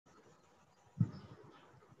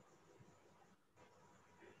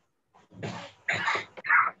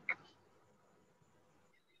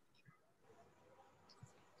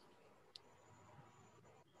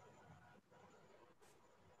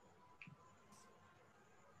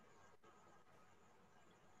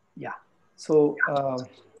Yeah. So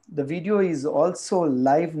the video is also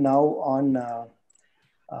live now on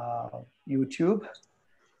YouTube.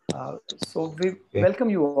 So we Okay.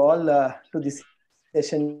 welcome you all to this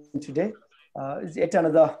session today. It's yet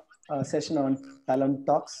another session on Thalam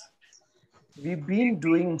Talks. We've been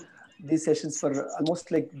doing these sessions for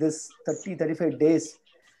almost like this 30, 35 days,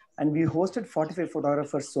 and we hosted 45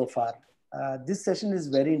 photographers so far. This session is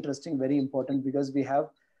very interesting, very important because we have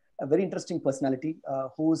a very interesting personality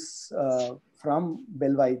who's from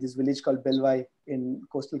Belvai, this village called Belvai in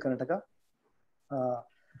coastal Karnataka.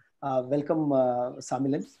 Uh, welcome,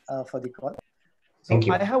 Sammilan, for the call. So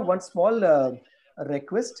Thank I you. have one small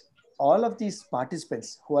request. All of these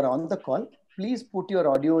participants who are on the call, please put your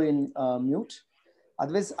audio in mute.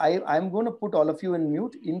 Otherwise, I'm going to put all of you in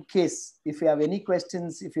mute in case if you have any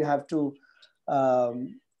questions, if you have to,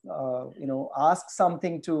 ask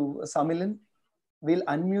something to Sammilan, we'll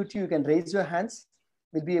unmute you. You can raise your hands.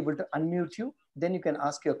 We'll be able to unmute you. Then you can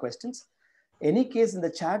ask your questions. Any case in the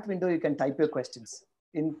chat window, you can type your questions.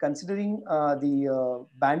 In considering the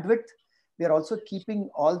bandwidth, we are also keeping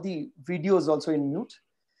all the videos also in mute.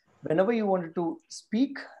 Whenever you wanted to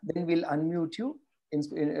speak, then we'll unmute you in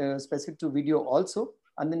specific to video also,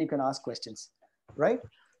 and then you can ask questions, right?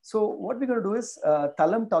 So what we're going to do is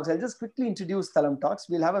Thalam Talks. I'll just quickly introduce Thalam Talks.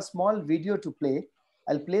 We'll have a small video to play.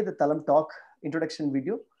 I'll play the Thalam Talk introduction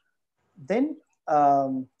video. Then,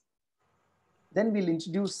 then we'll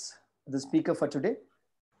introduce the speaker for today.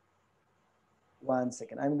 One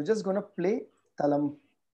second. I'm just going to play Thalam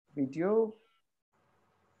video.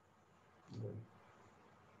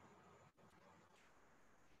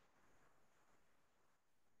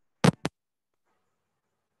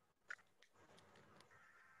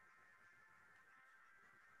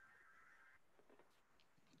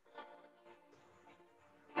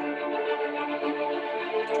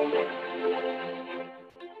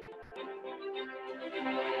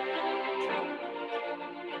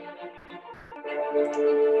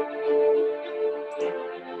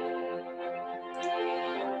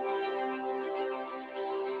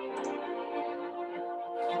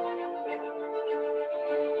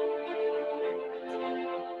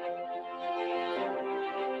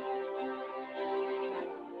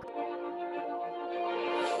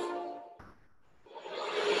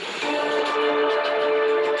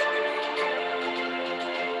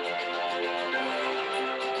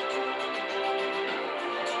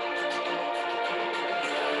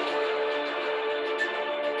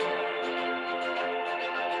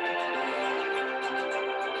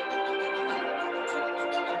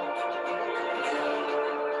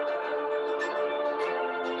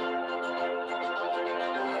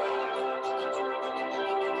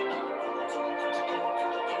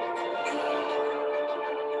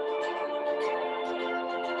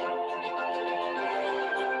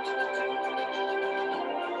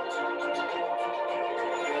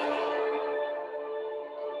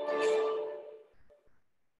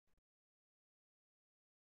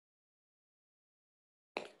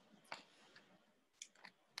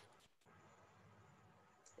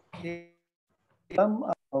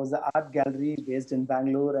 Was an art gallery based in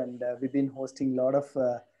Bangalore, and we've been hosting a lot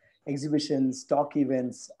of exhibitions, talk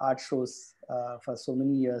events, art shows for so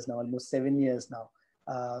many years now, almost 7 years now.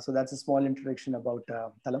 So that's a small introduction about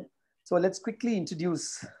Thalam. So let's quickly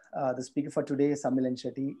introduce the speaker for today, Sammilan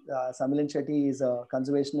Shetty. Sammilan Shetty is a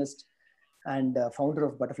conservationist and founder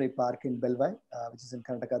of Butterfly Park in Belvai, which is in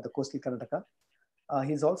Karnataka, the coastal Karnataka.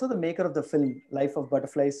 He's also the maker of the film Life of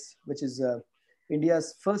Butterflies, which is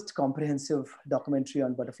India's first comprehensive documentary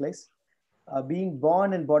on butterflies. Being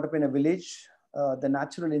born and brought up in a village, the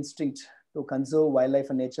natural instinct to conserve wildlife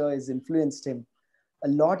and nature has influenced him a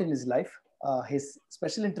lot in his life. His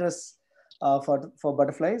special interests for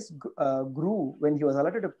butterflies grew when he was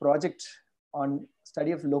allotted a project on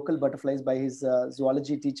study of local butterflies by his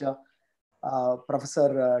zoology teacher,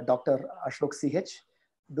 Professor Dr. Ashok CH,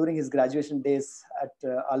 during his graduation days at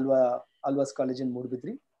Alva's College in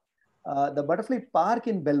Mudbidri. The Butterfly Park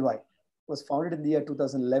in Belvai was founded in the year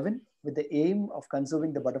 2011 with the aim of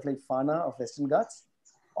conserving the butterfly fauna of Western Ghats.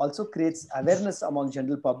 Also creates awareness among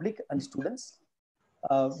general public and students,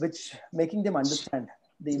 which making them understand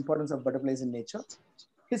the importance of butterflies in nature.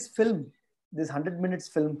 His film, this 100 minutes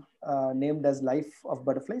film named as Life of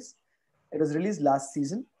Butterflies, it was released last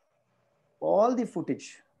season. All the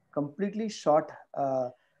footage completely shot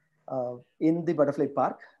in the Butterfly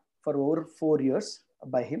Park for over 4 years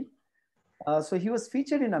by him. So he was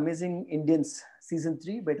featured in Amazing Indians Season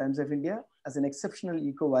 3 by Times of India as an exceptional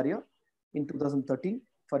eco warrior in 2013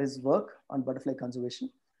 for his work on butterfly conservation.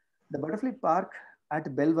 The Butterfly Park at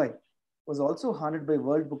Belvai was also honored by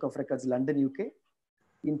World Book of Records, London, UK,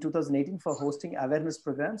 in 2018 for hosting awareness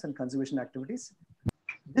programs and conservation activities.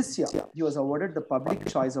 This year, he was awarded the Public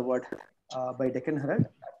Choice Award by Deccan Herald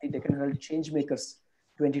at the Deccan Herald Changemakers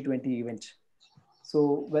 2020 event.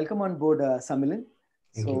 So welcome on board, Sammilan.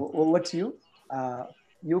 So over to you.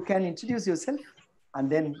 You can introduce yourself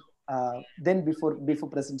and then before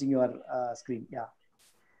presenting your screen. Yeah.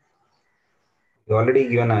 You already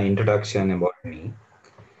given an introduction about me.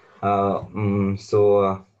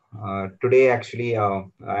 Today actually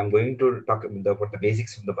I'm going to talk about the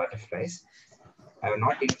basics of the butterflies. I have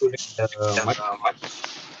not included much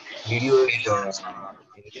videos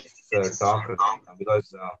in this talk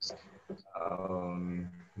because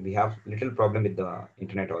we have little problem with the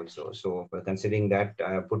internet also. So considering that,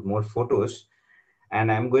 I have put more photos,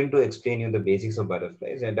 and I'm going to explain you the basics of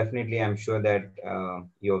butterflies. And definitely, I'm sure that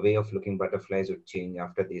your way of looking butterflies would change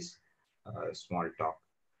after this small talk.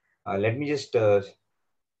 Let me just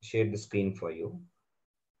share the screen for you.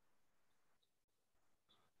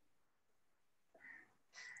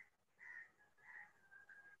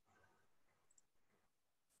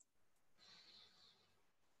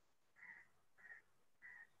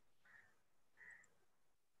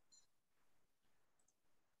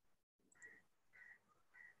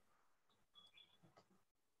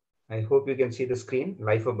 I hope you can see the screen,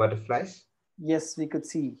 Life of Butterflies. Yes, we could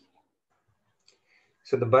see.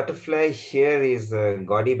 So the butterfly here is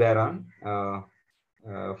Gaudiberon.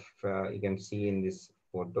 You can see in this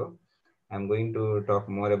photo. I'm going to talk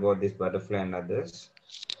more about this butterfly and others.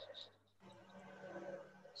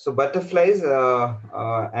 So butterflies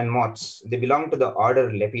and moths, they belong to the order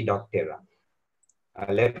Lepidoptera.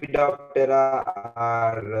 Lepidoptera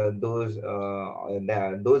are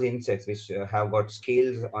those insects which have got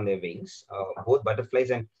scales on their wings. Both butterflies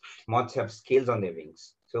and moths have scales on their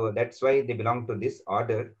wings. So that's why they belong to this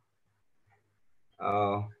order.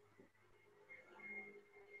 So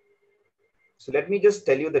let me just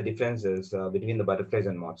tell you the differences between the butterflies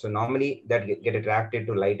and moths. So normally that get attracted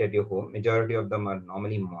to light at your home. Majority of them are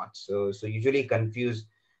normally moths. So usually confuse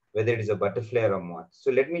whether it is a butterfly or a moth.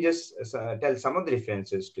 So let me just tell some of the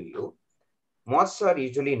differences to you. Moths are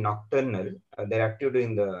usually nocturnal. They're active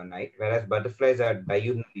during the night, whereas butterflies are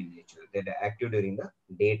diurnal in nature. They're active during the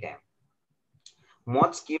daytime.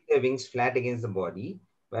 Moths keep their wings flat against the body,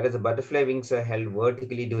 whereas the butterfly wings are held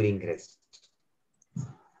vertically during rest.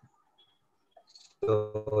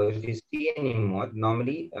 So if you see any moth,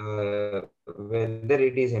 normally whether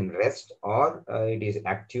it is in rest or it is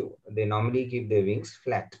active, they normally keep their wings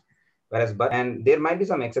flat. Whereas, and there might be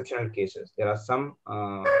some exceptional cases. There are some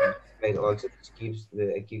butterflies also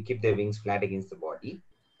which keep their wings flat against the body.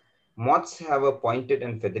 Moths have a pointed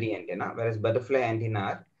and feathery antenna, whereas butterfly antenna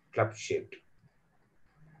are club shaped.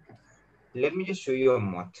 Let me just show you a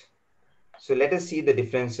moth. So let us see the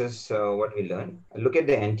differences, what we learned. Look at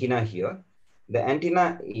the antenna here. The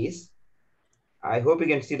antenna is, I hope you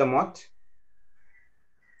can see the moth.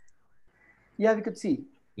 Yeah, we could see.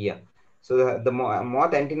 Yeah. So the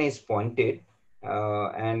moth antenna is pointed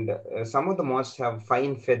and some of the moths have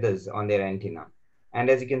fine feathers on their antenna. And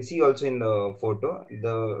as you can see also in the photo,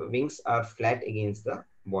 the wings are flat against the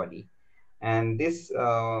body. And this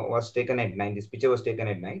was taken at night. This picture was taken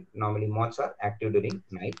at night. Normally moths are active during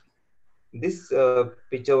night. This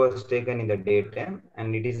picture was taken in the daytime,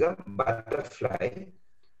 and it is a butterfly.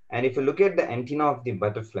 And if you look at the antenna of the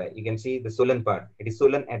butterfly, you can see the swollen part. It is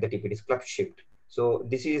swollen at the tip. It is club shaped. So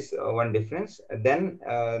this is one difference. Then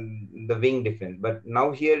the wing difference. But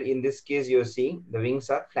now here in this case, you're seeing the wings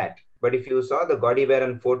are flat. But if you saw the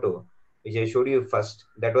Gaudiberon photo, which I showed you first,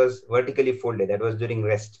 that was vertically folded. That was during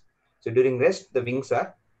rest. So during rest, the wings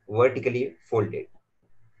are vertically folded.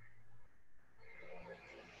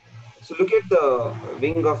 So look at the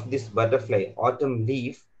wing of this butterfly, autumn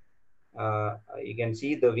leaf. You can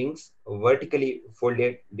see the wings vertically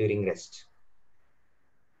folded during rest.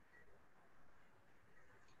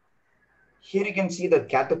 Here you can see the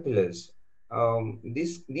caterpillars.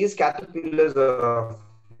 These caterpillars are of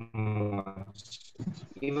moths.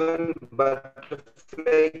 Even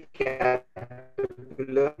butterfly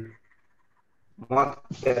caterpillar, moth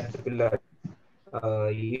caterpillar.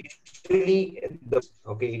 Usually,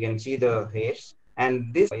 okay, you can see the hairs,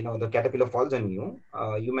 and this, the caterpillar falls on you.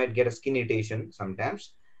 You might get a skin irritation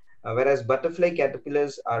sometimes. Whereas butterfly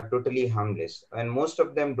caterpillars are totally harmless, and most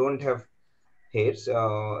of them don't have hairs.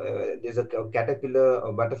 There's a caterpillar,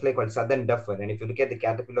 a butterfly called southern duffer, and if you look at the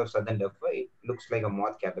caterpillar of southern duffer, it looks like a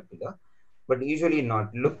moth caterpillar, but usually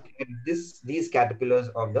not. Look at these caterpillars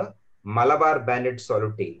of the Malabar banded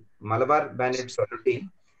swallowtail. Malabar banded swallowtail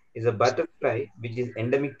is a butterfly which is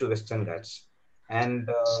endemic to Western Ghats, and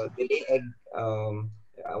they lay egg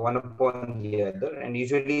one upon the other, and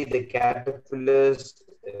usually the caterpillars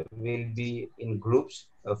will be in groups,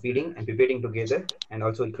 feeding and pupating together and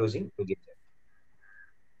also eclosing together.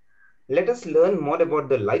 Let us learn more about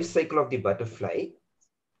the life cycle of the butterfly.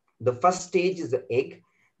 The first stage is the egg,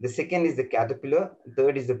 the second is the caterpillar,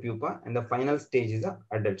 third is the pupa, and the final stage is the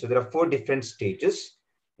adult. So there are 4 different stages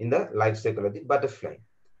in the life cycle of the butterfly.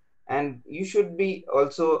 And you should be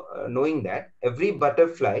also knowing that every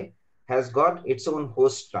butterfly has got its own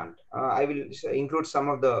host plant. I will include some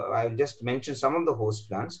of the, I will just mention some of the host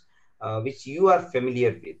plants which you are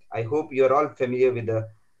familiar with. I hope you are all familiar with the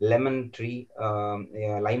lemon tree,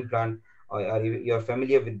 lime plant, or you are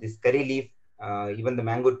familiar with this curry leaf, even the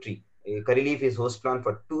mango tree. Curry leaf is host plant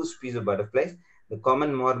for 2 species of butterflies, the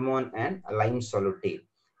common mormon and lime swallowtail.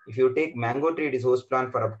 If you take mango tree, it is host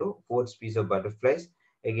plant for up to 4 species of butterflies.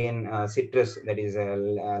 Again, citrus, that is a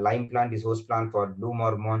lime plant, is host plant for blue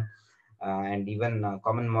mormon, and even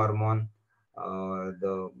common mormon,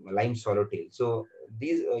 the lime swallowtail. So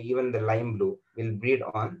these, even the lime blue, will breed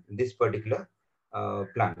on this particular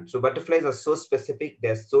plant. So butterflies are so specific,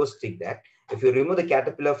 they're so strict that if you remove the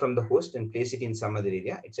caterpillar from the host and place it in some other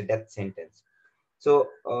area, it's a death sentence. So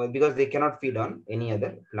because they cannot feed on any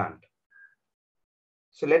other plant.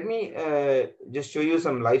 So let me just show you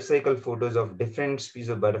some life cycle photos of different species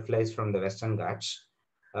of butterflies from the Western Ghats.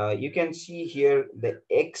 You can see here the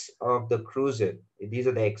eggs of the cruiser. These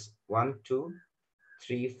are the eggs, 1, 2,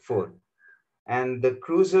 3, 4. And the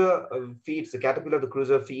cruiser feeds, the caterpillar of the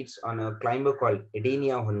cruiser feeds on a climber called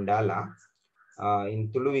Edenia hundala.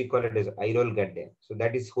 In Tulu, we call it as Irol Gadde. So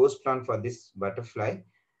that is host plant for this butterfly.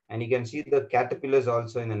 And you can see the caterpillars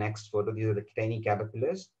also in the next photo. These are the tiny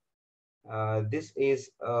caterpillars. This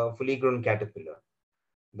is a fully grown caterpillar,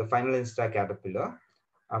 the final insta caterpillar.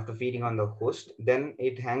 After feeding on the host, then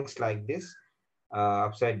it hangs like this,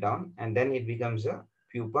 upside down, and then it becomes a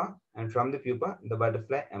pupa, and from the pupa the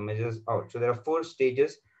butterfly emerges out. So there are 4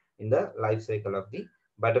 stages in the life cycle of the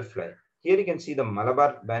butterfly. Here you can see the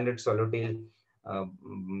Malabar banded swallowtail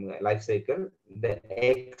life cycle. The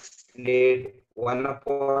eggs laid one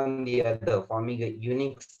upon the other, forming a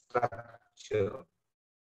unique structure.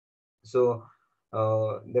 So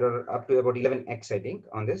there are up to about 11 eggs, I think,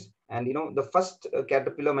 on this. And you know, the first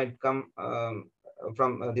caterpillar might come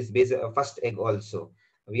from this base, first egg also.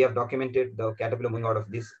 We have documented the caterpillar moving out of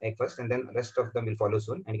this egg first, and then rest of them will follow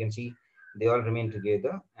soon. And you can see they all remain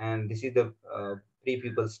together. And this is the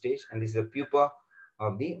pre-pupal stage, and this is the pupa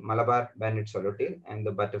of the Malabar banded swallowtail and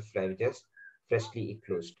the butterfly, which is freshly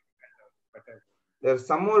eclosed. There are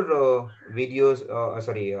some more videos,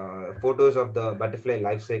 photos of the butterfly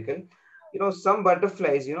life cycle. You know, some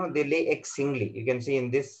butterflies, you know, they lay eggs singly. You can see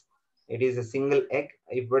in this, it is a single egg.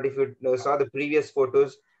 But if you saw the previous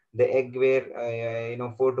photos, the egg were, you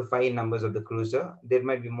know, 4 to 5 numbers of the cruiser. There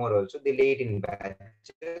might be more also. They lay it in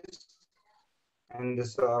batches. And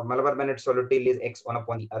this Malabar banded swallowtail lays eggs one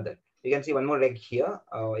upon the other. You can see one more egg here,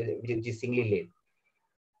 which is singly laid.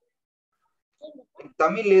 In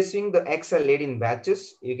Tamil lacing, the eggs are laid in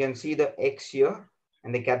batches. You can see the eggs here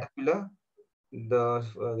and the caterpillar,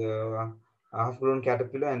 the half-grown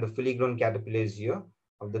caterpillar and the fully grown caterpillar is here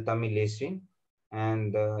of the Tamil lacing.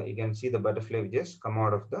 And you can see the butterfly which just come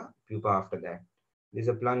out of the pupa after that. There's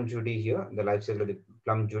a plum judy here, the life cycle of the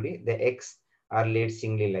plum judy. The eggs are laid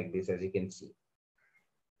singly like this, as you can see.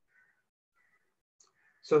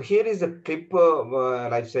 So here is the clipper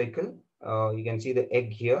life cycle. You can see the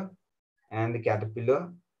egg here and the caterpillar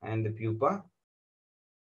and the pupa.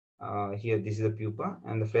 Here, this is the pupa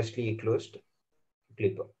and the freshly eclosed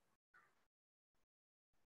clipper.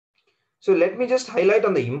 So let me just highlight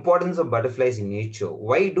on the importance of butterflies in nature.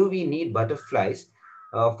 Why do we need butterflies?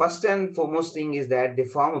 First and foremost thing is that they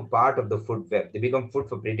form a part of the food web. They become food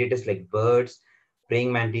for predators like birds,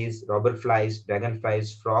 praying mantis, robber flies,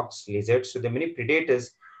 dragonflies, frogs, lizards. So there are many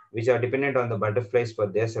predators which are dependent on the butterflies for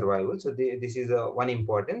their survival. So this is one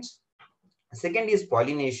importance. Second is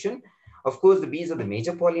pollination. Of course, the bees are the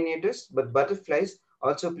major pollinators, but butterflies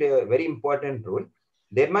also play a very important role.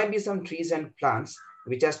 There might be some trees and plants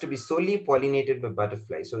which has to be solely pollinated by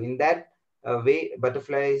butterflies. So in that way,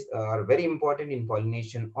 butterflies are very important in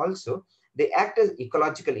pollination also. They act as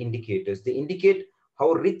ecological indicators. They indicate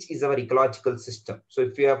how rich is our ecological system. So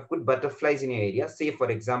if you have good butterflies in your area, say for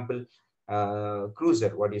example,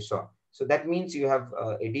 cruiser, what you saw. So that means you have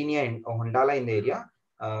Edenia and Hundala in the area.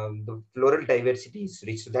 The floral diversity is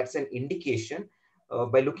rich. So that's an indication.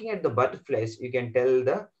 By looking at the butterflies, you can tell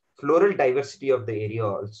the floral diversity of the area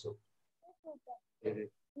also.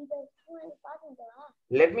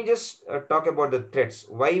 Let me just talk about the threats.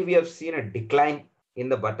 Why we have seen a decline in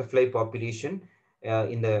the butterfly population.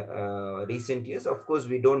 in the recent years. Of course,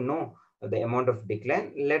 we don't know the amount of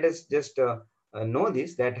decline. Let us just know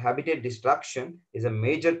this, that habitat destruction is a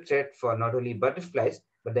major threat for not only butterflies,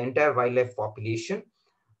 but the entire wildlife population.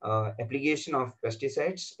 Application of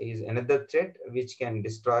pesticides is another threat which can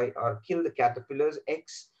destroy or kill the caterpillars,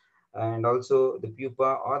 eggs, and also the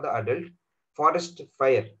pupa or the adult. Forest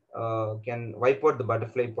fire can wipe out the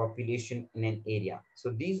butterfly population in an area.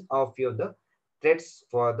 So these are few of the threats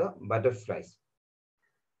for the butterflies.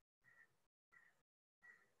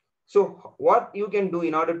 So what you can do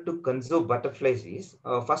in order to conserve butterflies is,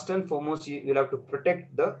 first and foremost, you will have to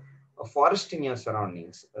protect the forest in your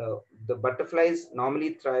surroundings. The butterflies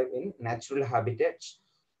normally thrive in natural habitats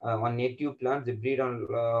on native plants. They breed on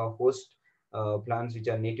host plants which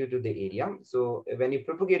are native to the area. So when you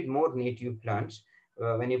propagate more native plants,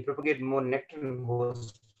 when you propagate more nectar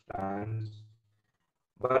host plants,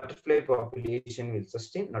 butterfly population will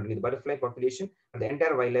sustain. Not only the butterfly population, but the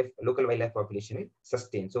entire wildlife, local wildlife population will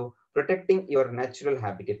sustain. So protecting your natural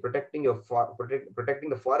habitat, protecting your protecting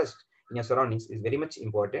the forest in your surroundings is very much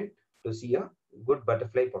important to see a good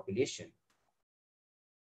butterfly population.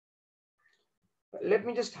 Let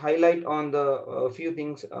me just highlight on the few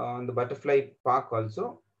things on the butterfly park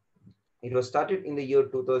also. It was started in the year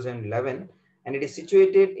 2011, and it is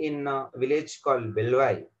situated in a village called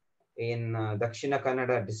Belvai in Dakshina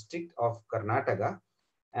Kannada district of Karnataka.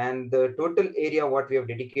 And the total area what we have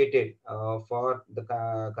dedicated for the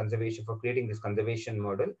conservation, for creating this conservation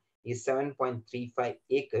model, is 7.35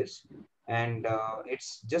 acres. And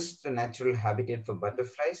it's just a natural habitat for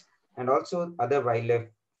butterflies and also other wildlife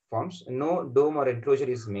forms. No dome or enclosure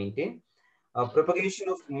is maintained. Propagation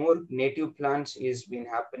of more native plants is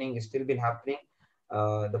still been happening.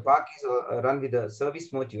 The park is run with a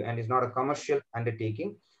service motive and is not a commercial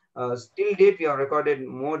undertaking. Still date, we have recorded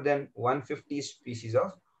more than 150 species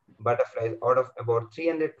of butterflies out of about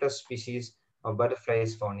 300 plus species of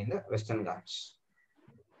butterflies found in the Western Ghats.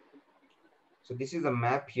 So this is a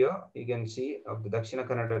map here you can see of the Dakshina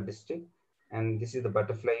Kannada district, and this is the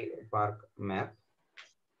butterfly park map.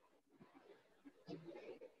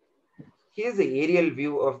 Here's the aerial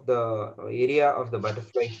view of the area of the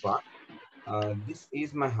butterfly park. This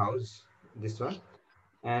is my house, this one.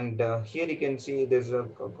 And here you can see there's a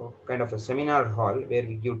kind of a seminar hall where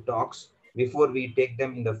we give talks before we take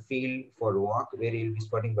them in the field for walk, where you'll be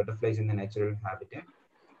spotting butterflies in the natural habitat.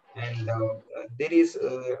 And there is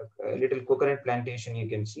a little coconut plantation you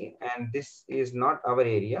can see. And this is not our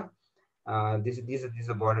area. This is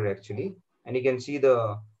a border actually. And you can see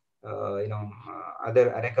the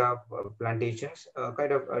other areca plantations,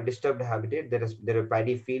 kind of a disturbed habitat. There are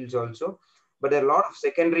paddy fields also, but there are a lot of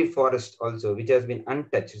secondary forest also which has been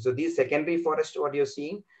untouched. So these secondary forest, what you're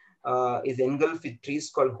seeing, is engulfed with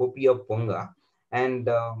trees called Hopia ponga, and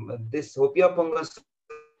this Hopia ponga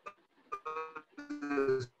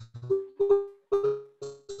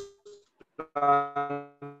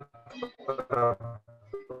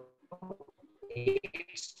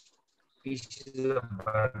species of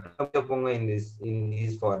butterfly in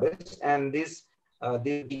these forests, and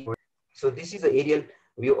so this is the aerial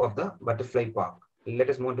view of the butterfly park. Let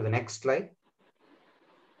us move to the next slide.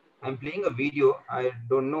 I'm playing a video. I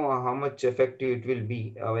don't know how much effective it will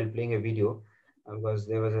be while playing a video because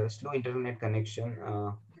there was a slow internet connection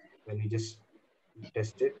when we just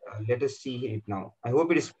tested. Let us see it now. I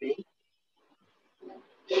hope it is playing.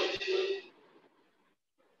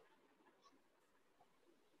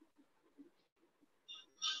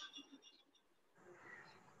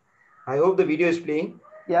 I hope the video is playing.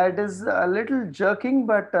 Yeah, it is a little jerking,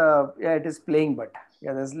 but yeah, it is playing. But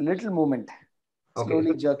yeah, there's little movement, slowly Okay,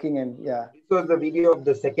 so jerking, and yeah. this was the video of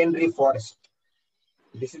the secondary forest.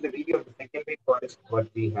 This is the video of the secondary forest what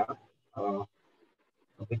we have,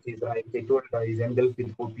 which is, I told, is engulfed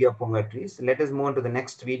with Popia ponga trees. Let us move on to the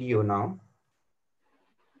next video now.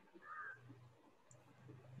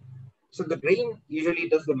 So the rain usually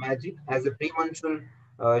does the magic. As the pre-monsoon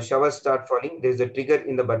showers start falling, there is a trigger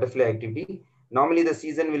in the butterfly activity. Normally the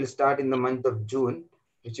season will start in the month of June,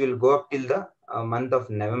 which will go up till the month of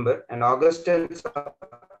November, and August and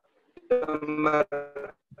September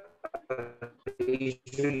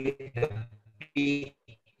usually the peak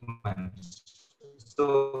months.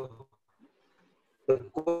 So the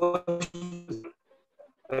coast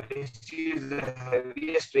receives the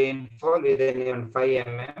heaviest rainfall within even 5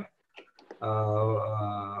 mm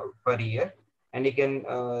per year, and you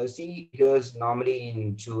can see years normally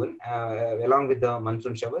in June along with the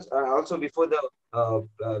monsoon showers. Also before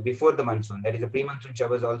the monsoon, that is the pre-monsoon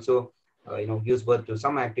showers also gives birth to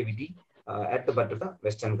some activity at the butt of the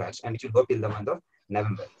Western Ghats, and it will go till the month of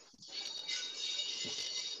November.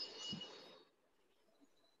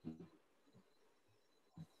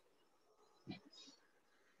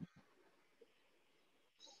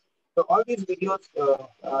 So all these videos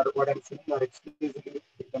are what I'm saying are exclusively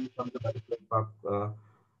taken from the butterfly park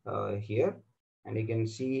here, and you can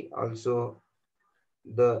see also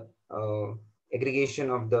the aggregation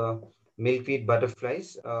of the milkweed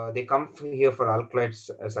butterflies. They come here for alkaloid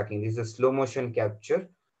sucking. This is a slow motion capture.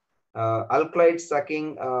 Alkaloid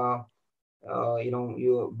sucking.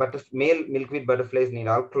 Male milkweed butterflies need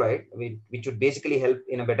alkaloid, which would basically help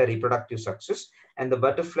in a better reproductive success. And the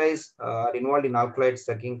butterflies are involved in alkaloid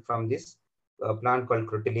sucking from this plant called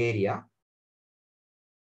Crotalaria.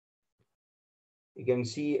 You can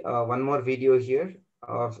see one more video here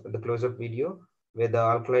of the close-up video where the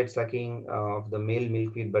alkaloid sucking of the male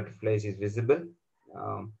milkweed butterflies is visible.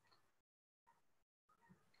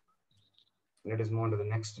 Let us move on to the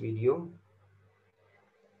next video.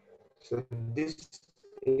 So this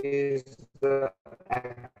is the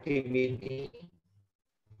activity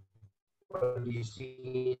what you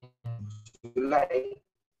see in July.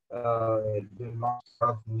 The lots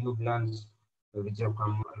of new plants which have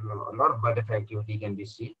come. A lot of butterfly activity can be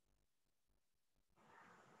seen.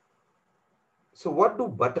 So what do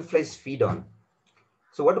butterflies feed on?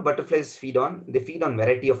 So what do butterflies feed on? They feed on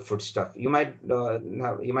variety of foodstuff. You might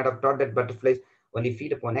have thought that butterflies only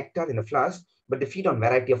feed upon nectar in the flowers, but they feed on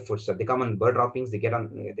variety of foodstuff. They come on bird droppings. They come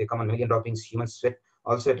on mammalian droppings. Human sweat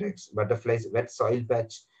also attracts butterflies. Wet soil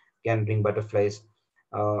patch can bring butterflies.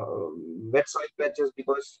 Wet soil patches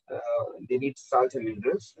because they need salts and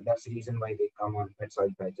minerals. That's the reason why they come on wet soil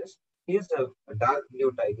patches. Here's a dark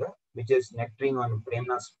blue tiger, which is nectaring on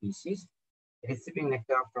Premna species. It is sipping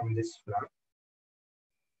nectar from this flower.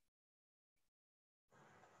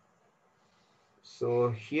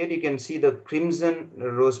 So here you can see the crimson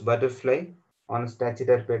rose butterfly on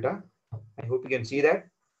Stachyderpeta. I hope you can see that.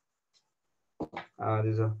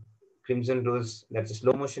 There's a crimson rose, that's a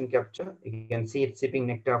slow motion capture. You can see it sipping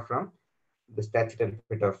nectar from the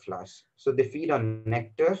Stachyderpeta flowers. So they feed on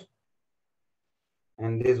nectar.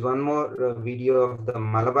 And there's one more video of the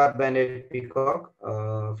Malabar banded peacock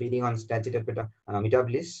feeding on Stachyderpeta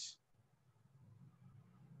metabilis.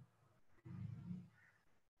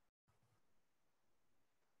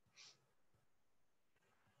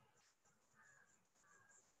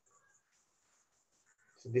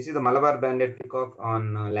 So this is the Malabar banded peacock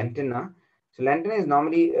on Lantana. So Lantana is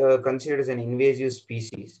normally considered as an invasive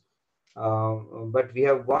species, but we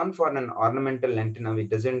have gone for an ornamental lantana which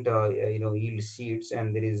doesn't yield seeds,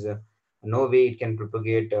 and there is no way it can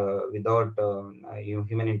propagate without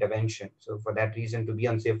human intervention. So for that reason, to be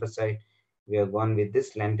on safer side, we have gone with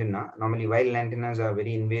this lantana. Normally, wild lantanas are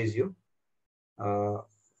very invasive.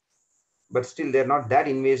 But still they're not that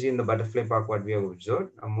invasive in the butterfly park what we have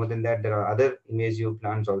observed. More than that, there are other invasive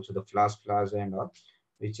plants also, the flask flowers and all,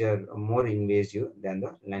 which are more invasive than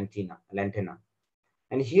the lantana.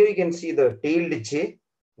 And here you can see the tailed jay,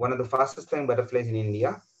 one of the fastest flying butterflies in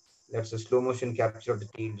India. That's a slow motion capture of the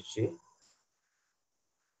tailed jay.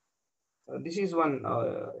 This is one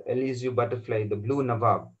elusive butterfly, the blue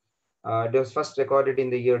nawab. It was first recorded in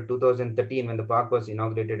the year 2013 when the park was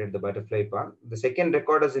inaugurated at the butterfly park. The second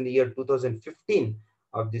record was in the year 2015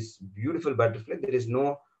 of this beautiful butterfly. There is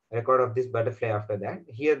no record of this butterfly after that.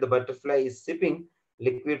 Here the butterfly is sipping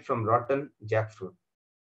liquid from rotten jackfruit.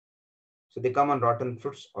 So they come on rotten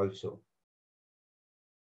fruits also.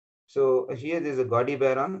 So here there's a gaudy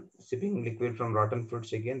baron sipping liquid from rotten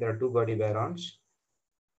fruits again. There are two gaudy barons.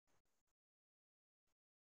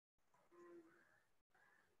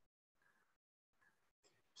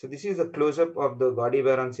 So this is a close-up of the gaudy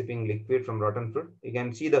baron sipping liquid from rotten fruit. You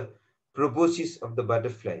can see the proboscis of the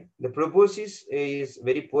butterfly. The proboscis is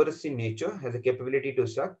very porous in nature, has a capability to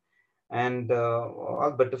suck, and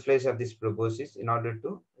all butterflies have this proboscis in order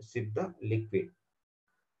to sip the liquid.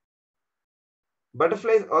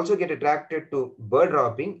 Butterflies also get attracted to bird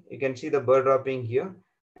dropping. You can see the bird dropping here,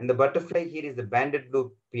 and the butterfly here is the banded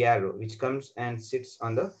blue pierrot, which comes and sits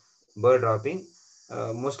on the bird dropping.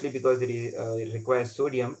 Mostly because it requires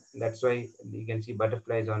sodium. That's why you can see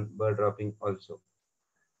butterflies on bird dropping also.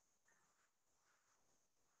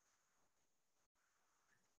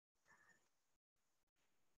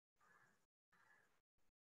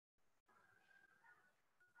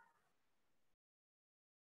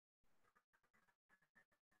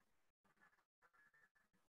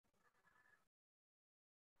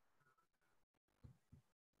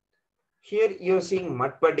 Here you're seeing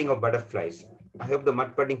mud pudding of butterflies. I hope the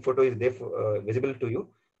mud pudding photo is there visible to you.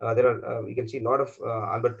 You can see a lot of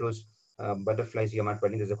albatross butterflies here mud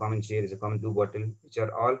pudding. There's a common jay, there's a common blue bottle, which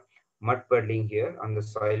are all mud puddling here on the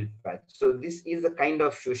soil patch. So this is the kind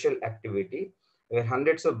of social activity where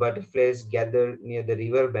hundreds of butterflies gather near the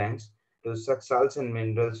river banks to suck salts and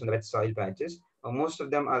minerals from the wet soil patches. Most of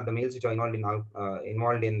them are the males which are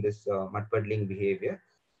involved in this mud puddling behavior.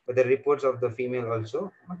 But the reports of the female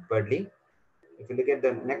also mud puddling. If you look at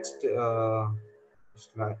the next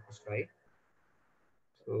slide,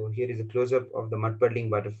 so here is a close-up of the mud puddling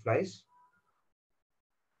butterflies.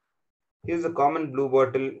 Here's a common blue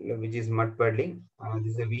bottle which is mud puddling.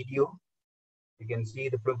 This is a video. You can see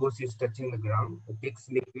the proboscis touching the ground. It takes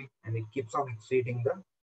liquid and it keeps on excreting the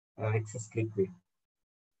excess liquid.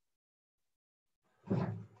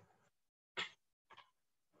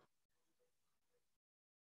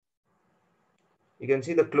 You can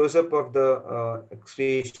see the close-up of the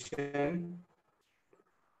excretion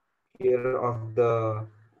here of the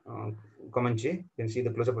Comanche. You can see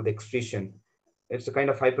the close-up of the excretion. It's a kind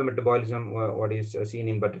of hypermetabolism what is seen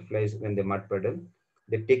in butterflies when they mud puddle.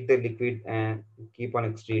 They take the liquid and keep on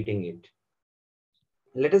excreting it.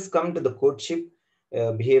 Let us come to the courtship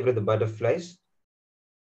behavior of the butterflies.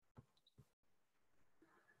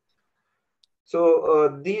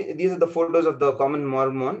 So these are the photos of the common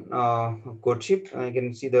Mormon courtship. You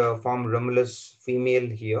can see the form Romulus female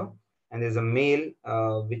here, and there's a male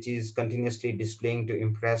which is continuously displaying to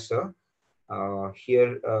impress her.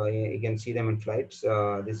 Here you can see them in flights.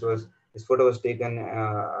 This photo was taken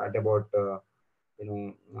at about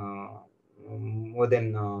more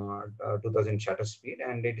than 2000 shutter speed,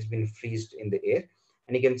 and it has been freezed in the air.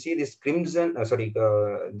 And you can see this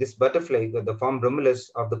this butterfly, the form Romulus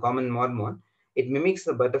of the common Mormon. It mimics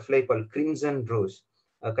the butterfly called crimson rose,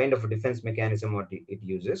 a kind of a defense mechanism what it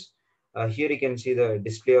uses. Here you can see the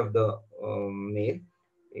display of the male.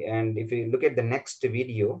 And if you look at the next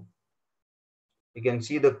video, you can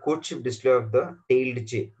see the courtship display of the tailed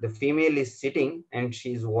jay. The female is sitting and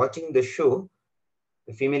she's watching the show.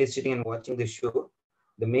 The female is sitting and watching the show.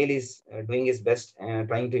 The male is doing his best and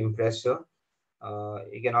trying to impress her.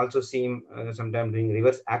 You can also see him sometimes doing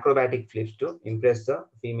reverse acrobatic flips to impress the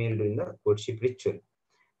female during the courtship ritual.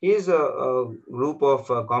 Here's a group of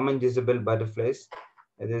common Jezebel butterflies.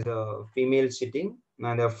 There's a female sitting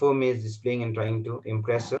and there are 4 males displaying and trying to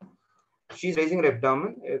impress her. She's raising her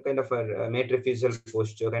abdomen, kind of a matrifisal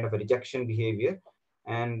posture, kind of a rejection behavior,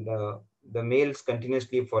 and the males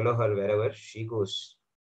continuously follow her wherever she goes.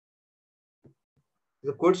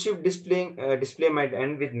 The courtship display might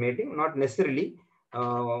end with mating, not necessarily.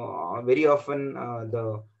 Very often,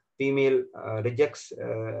 the female rejects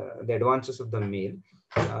the advances of the male.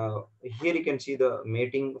 Here you can see the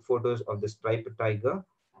mating photos of the striped tiger.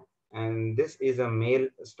 And this is a male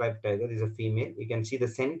striped tiger. This is a female. You can see the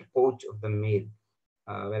scent pouch of the male,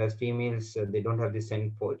 whereas females, they don't have the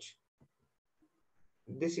scent pouch.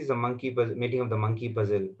 This is a monkey puzzle, mating of the monkey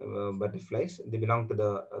puzzle butterflies. They belong to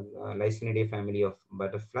the Lycaenidae family of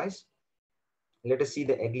butterflies. Let us see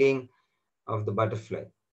the egg laying of the butterfly.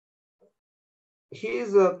 Here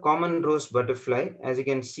is a common rose butterfly. As you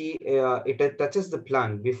can see, it touches the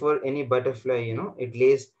plant before any butterfly, it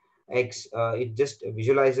lays eggs. It just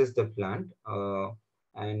visualizes the plant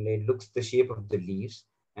and it looks the shape of the leaves.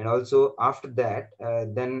 And also after that,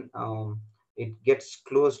 then it gets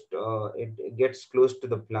close. It gets close to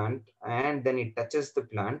the plant, and then it touches the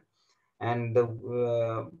plant, and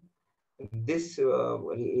this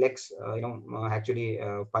legs, actually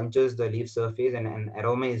punches the leaf surface, and an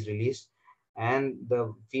aroma is released, and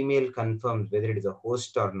the female confirms whether it is a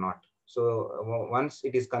host or not. So once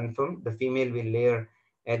it is confirmed, the female will lay her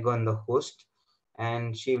egg on the host,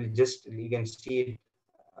 and she will just, you can see it,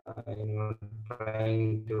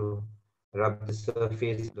 trying to rub the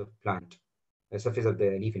surface of the plant, the surface of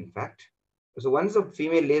the leaf, in fact. So once the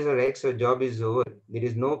female lays her eggs, her job is over. There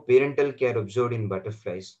is no parental care observed in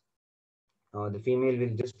butterflies. The female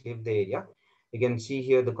will just leave the area. You can see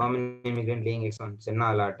here the common immigrant laying eggs on Senna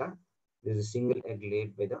alata. There is a single egg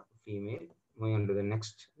laid by the female. Moving on to the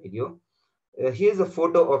next video. Here's a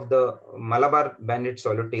photo of the Malabar banded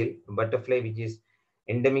swallowtail butterfly, which is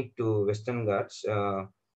endemic to Western Ghats.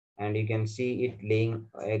 And you can see it laying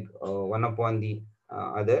egg one upon the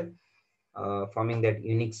other, forming that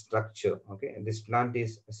unique structure. Okay, this plant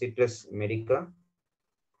is Citrus medica,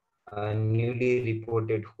 a newly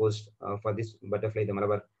reported host for this butterfly, the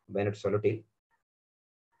Malabar banded swallowtail.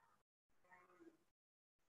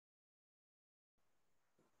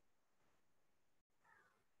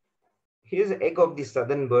 Here's the egg of the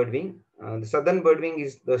southern birdwing. The southern birdwing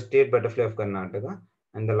is the state butterfly of Karnataka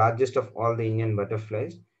and the largest of all the Indian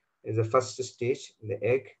butterflies. Is the first stage, the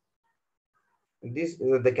egg. These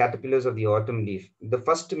are the caterpillars of the autumn leaf. The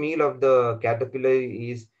first meal of the caterpillar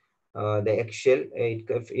is the eggshell.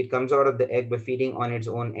 It comes out of the egg by feeding on its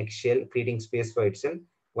own eggshell, creating space for itself.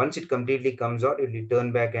 Once it completely comes out, it will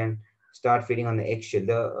turn back and start feeding on the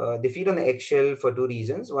eggshell. They feed on the eggshell for two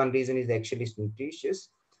reasons. One reason is the eggshell is nutritious.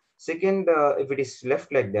 Second, if it is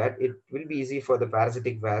left like that, it will be easy for the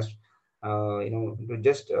parasitic wasp, to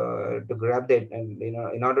just to grab that, and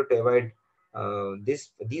in order to avoid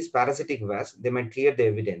these parasitic wasps, they might clear the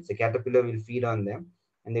evidence. The caterpillar will feed on them,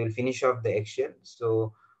 and they will finish off the eggshell.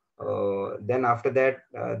 So then after that,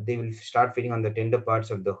 they will start feeding on the tender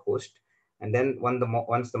parts of the host, and then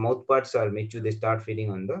once the mouth parts are mature, they start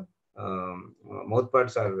feeding on the mouth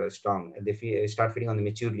parts are strong. They start feeding on the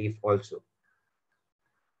mature leaf also.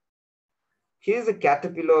 Here's a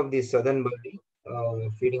caterpillar of the southern birdie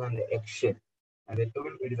feeding on the eggshell. As I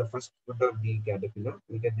told, it is the first foot of the caterpillar.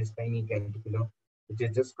 Look at this tiny caterpillar, which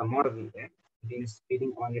has just come out of the egg. It is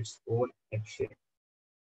feeding on its own eggshell.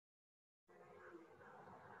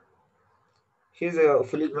 Here's a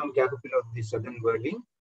fully grown caterpillar of the southern birdwing.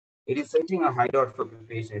 It is searching a hideout for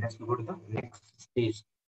pupation. It has to go to the next stage.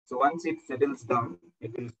 So once it settles down,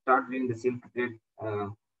 it will start doing the silk thread,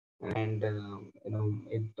 and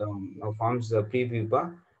it now forms a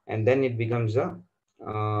pre-pupa, and then it becomes a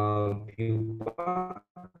pupa.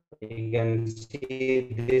 You can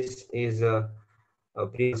see this is a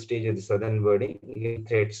pre-stage of the southern birding. You get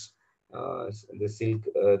threads, the silk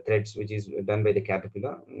threads, which is done by the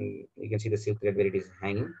caterpillar. You can see the silk thread where it is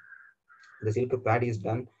hanging. The silk pad is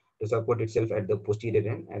done to support itself at the posterior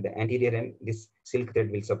end. At the anterior end, this silk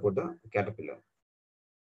thread will support the caterpillar.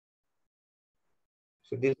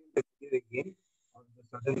 So this is the video again of the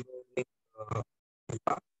southern birding pupa,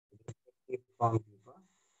 form pupa.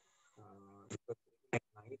 It was taken at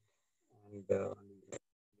night, and on the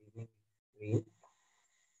evening rain,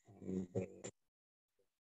 and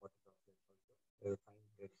water droplets also. Fine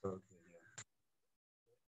threads also here.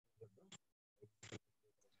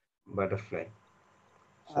 Butterfly.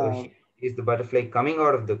 So here is the butterfly coming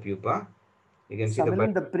out of the pupa. You can see the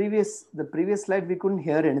Sammilan, the previous slide we couldn't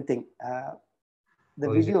hear anything. The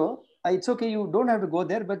video, it's okay. You don't have to go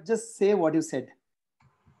there, but just say what you said.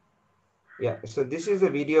 Yeah. So this is the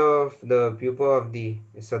video of the pupa of the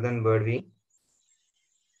southern birdwing.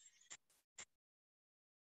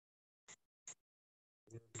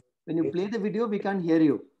 When you play the video, we can't hear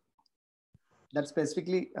you. That's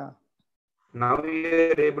specifically. Now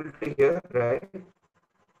you are able to hear, right?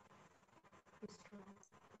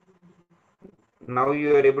 Now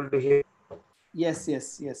you are able to hear. Yes,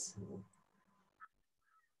 yes, yes.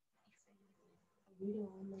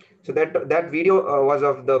 So that video was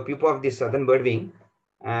of the pupa of the southern birdwing,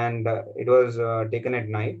 and it was taken at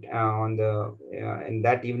night. On the in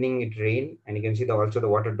that evening, it rained, and you can see also the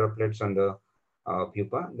water droplets on the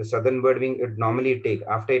pupa. The southern birdwing, it normally take,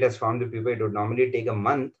 after it has formed the pupa, it would normally take a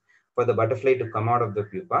month for the butterfly to come out of the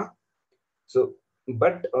pupa. So,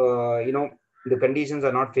 but the conditions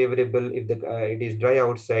are not favorable. If it is dry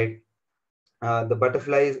outside, the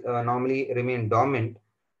butterflies normally remain dormant,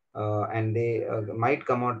 and they might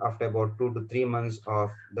come out after about 2 to 3 months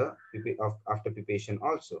of the after pupation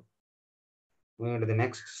also. Moving on to the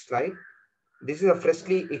next slide. This is a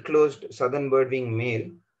freshly eclosed southern birdwing male.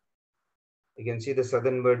 You can see the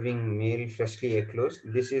southern birdwing male freshly eclosed.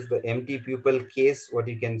 This is the empty pupal case, what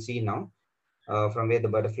you can see now, from where the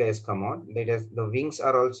butterfly has come out. The wings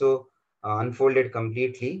are also unfolded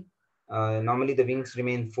completely. Normally the wings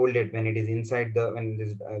remain folded when it is inside when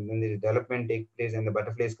the development takes place and the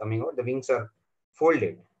butterfly is coming out. The wings are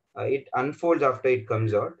folded. It unfolds after it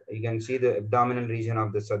comes out. You can see the abdominal region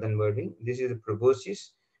of the southern birdwing. This is the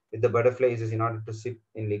proboscis, with the butterfly uses in order to sip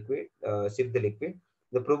the liquid.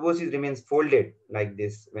 The proboscis remains folded like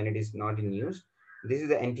this when it is not in use. This is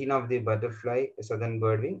the antenna of the butterfly, southern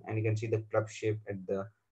birdwing, and you can see the club shape at the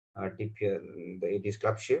tip here. It is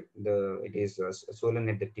club shape. It is swollen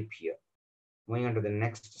at the tip here. Moving on to the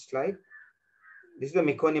next slide. This is the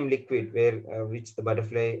meconium liquid which the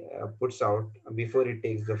butterfly puts out before it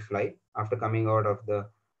takes the flight after coming out of the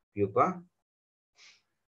pupa.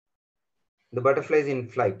 The butterfly is in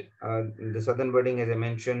flight. The southern birding, as I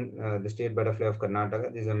mentioned, the state butterfly of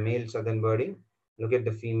Karnataka. This is a male southern birding. Look at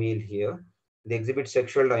the female here. They exhibit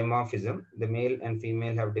sexual dimorphism. The male and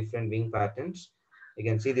female have different wing patterns. You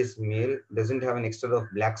can see this male doesn't have an extra of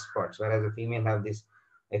black spots, whereas the female have this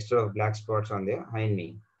extra of black spots on their hind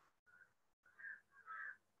wing.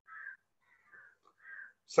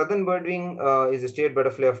 Southern birdwing is a state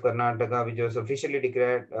butterfly of Karnataka, which was officially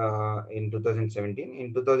declared in 2017.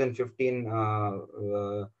 In 2015,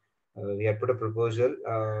 we had put a proposal.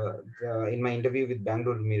 In my interview with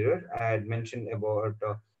Bangalore Mirror, I had mentioned about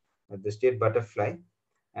the state butterfly,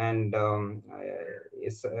 and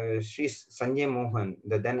Sri Sanjay Mohan,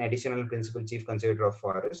 the then additional principal chief conservator of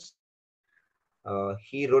forests,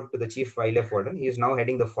 he wrote to the chief wildlife warden. He is now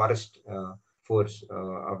heading the forest force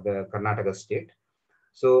of the Karnataka state.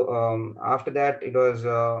 So after that, it was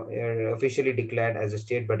officially declared as a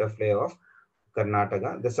state butterfly of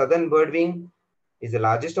Karnataka. The southern birdwing is the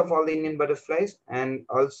largest of all the Indian butterflies, and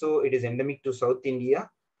also it is endemic to South India,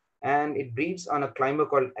 and it breeds on a climber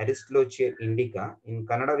called Aristolochia indica. In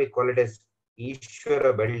Kannada, we call it as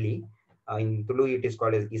Ishwara Balli. In Tulu, it is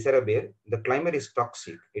called as Isarabear. The climber is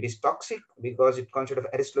toxic. It is toxic because it consists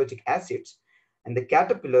of aristolochic acids, and the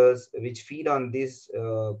caterpillars which feed on these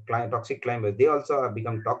toxic climbers, they also have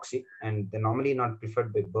become toxic, and they're normally not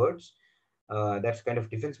preferred by birds. That's kind of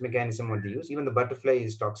defense mechanism what they use. Even the butterfly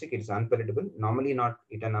is toxic. It's unpalatable, normally not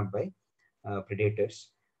eaten up by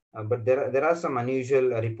predators. But there are some unusual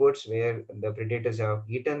reports where the predators have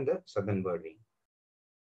eaten the southern birdwing.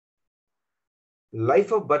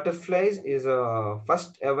 Life of Butterflies is a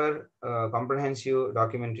first ever comprehensive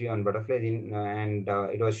documentary on butterflies, and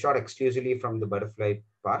it was shot exclusively from the Butterfly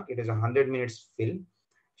Park. It is a 100 minutes film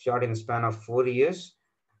shot in a span of 4 years.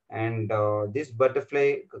 And this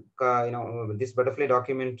butterfly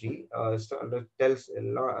documentary tells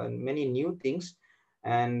many new things,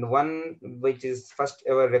 and one which is first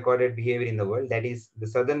ever recorded behavior in the world, that is the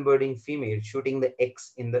southern birding female shooting the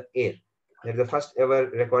eggs in the air. That is the first ever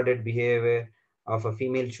recorded behavior of a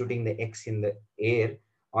female shooting the eggs in the air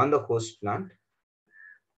on the host plant.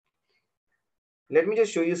 Let me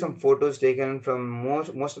just show you some photos taken from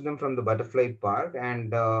most of them from the butterfly park,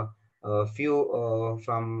 and a few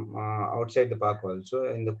from outside the park also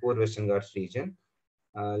in the core Western Ghats region.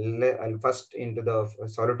 First into the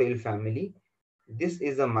swallowtail family. This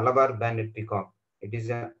is a Malabar banded peacock. It is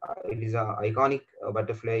a iconic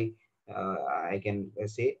butterfly, I can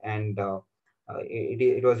say, and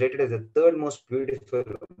it was rated as the third most beautiful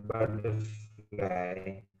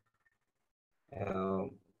butterfly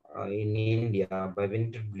in India by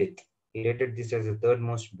Winter Blith. He rated this as the third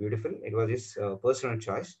most beautiful. It was his personal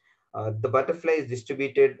choice. The butterfly is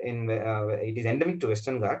distributed it is endemic to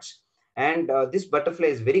Western Ghats. And this butterfly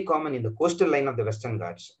is very common in the coastal line of the Western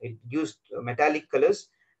Ghats. It used metallic colors,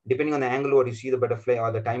 depending on the angle where you see the butterfly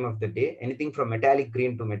or the time of the day, anything from metallic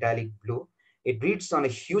green to metallic blue. It breeds on a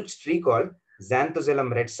huge tree called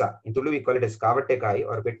Xanthoxylum redsa. In Tulu, we call it as Kavatekai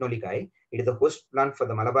or Petnolikai. It is the host plant for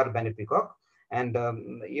the Malabar banded peacock. And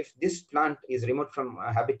if this plant is removed from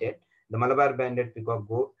habitat, the Malabar banded peacock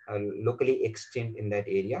go locally extinct in that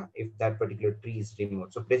area if that particular tree is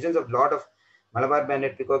removed. So presence of lot of Malabar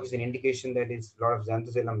banded peacock is an indication that it's a lot of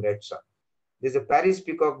Xanthoxylum redsa. There's a Paris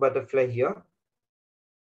peacock butterfly here.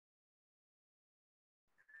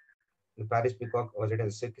 The Paris peacock was rated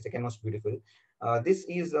as second most beautiful. This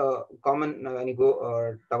is common when you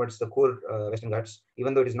go towards the core Western Ghats,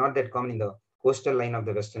 even though it is not that common in the coastal line of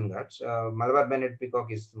the Western Ghats. Malabar banded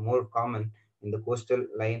peacock is more common in the coastal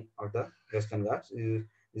line of the Western Ghats.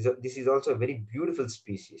 This is also a very beautiful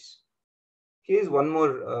species. Here's one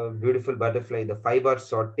more beautiful butterfly, the 5-bar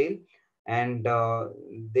swordtail, and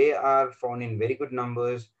they are found in very good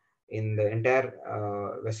numbers in the entire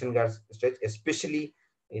Western Ghats stretch, especially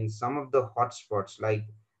in some of the hot spots like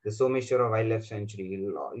the Someshwara Wildlife Sanctuary.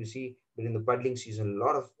 You see during the budding season, a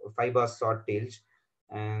lot of 5-bar swordtails,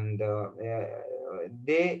 and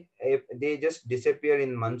they just disappear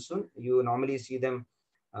in monsoon. You normally see them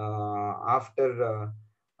after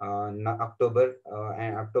October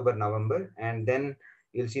and October, November, and then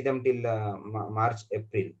you'll see them till March,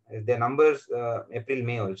 April. Their numbers, April,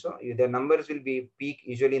 May also. Their numbers will be peak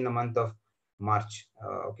usually in the month of March.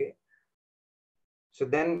 Okay. So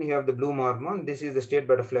then you have the blue mormon. This is the state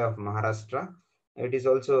butterfly of Maharashtra. It is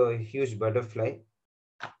also a huge butterfly.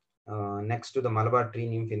 Next to the Malabar tree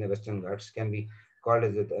nymph in the Western Ghats, can be called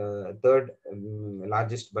as the third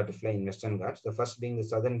largest butterfly in Western Ghats. The first being the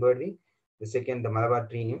southern birdwing. The second, the Malabar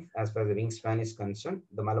tree nymph, as far as the wingspan is concerned.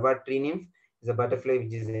 The Malabar tree nymph is a butterfly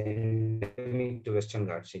which is endemic to Western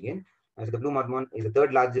Ghats again. And so the blue mormon is the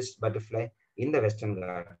third largest butterfly in the Western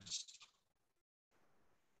Ghats.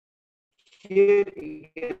 Here you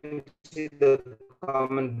can see the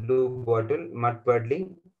common blue bottle, mud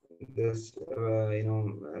puddling. This,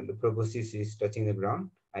 the proboscis is touching the ground.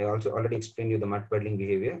 I also already explained you the mud puddling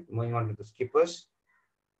behavior. Moving on to the skippers.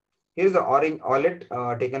 Here's the orange owlet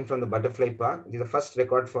taken from the butterfly park. This is the first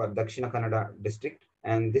record for Dakshina Kannada district,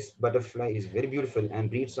 and this butterfly is very beautiful and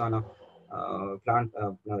breeds on a plant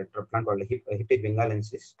called Hyptid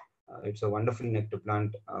bengalensis. It's a wonderful nectar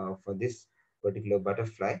plant for this particular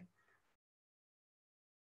butterfly.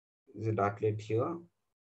 This is a darklet here.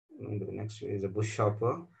 And the next is a bush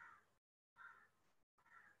hopper.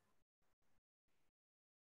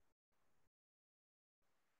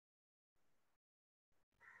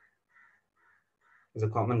 is a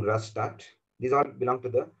common grass start. These all belong to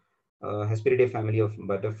the Hesperidae family of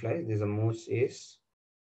butterflies. This is a moose is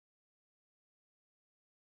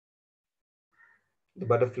the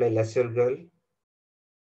butterfly lesser girl.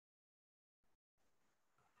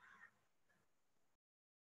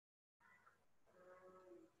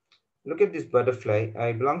 Look at this butterfly.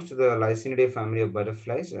 It belongs to the Lycaenidae family of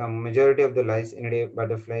butterflies. Majority of the Lycaenidae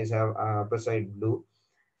butterflies have upper side blue.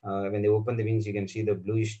 When they open the wings, you can see the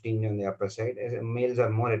bluish tinge on the upper side. Males are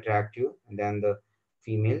more attractive than the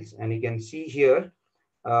females. And you can see here,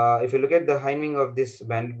 if you look at the hindwing of this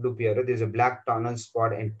banded blue pierrot, there's a black tonal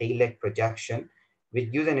spot and tail-like projection,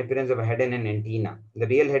 which gives an appearance of a head and an antenna. The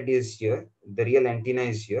real head is here. The real antenna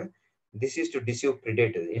is here. This is to deceive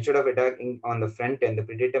predators. Instead of attacking on the front end, the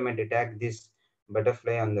predator might attack this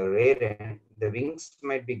butterfly on the rear end. The wings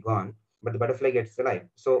might be gone, but the butterfly gets alive.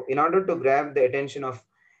 So in order to grab the attention of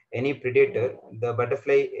any predator, the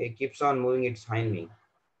butterfly keeps on moving its hind wing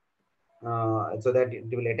so that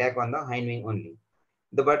it will attack on the hind wing only.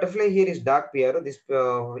 The butterfly here is dark pierrot. This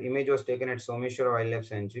image was taken at Someshwara Wildlife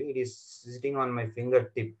Sanctuary. It is sitting on my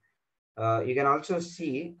fingertip. You can also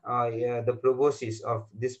see the proboscis of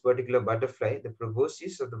this particular butterfly, the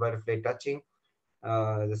proboscis of the butterfly touching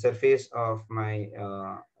the surface of my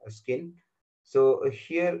skin. So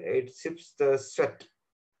here it sips the sweat.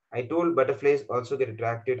 I told butterflies also get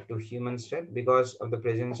attracted to human sweat because of the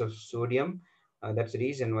presence of sodium. That's the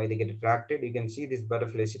reason why they get attracted. You can see this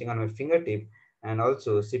butterfly sitting on my fingertip and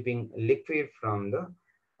also sipping liquid from the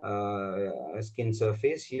skin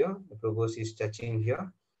surface here. The proboscis is touching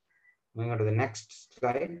here. Moving on to the next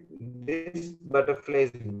slide. This butterfly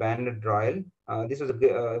is banded royal. This was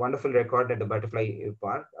a wonderful record at the butterfly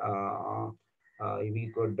park.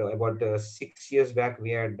 We could about 6 years back we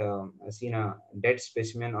had seen a dead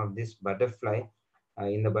specimen of this butterfly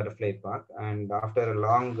in the butterfly park, and after a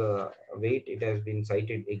long wait it has been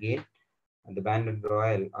sighted again. And the banded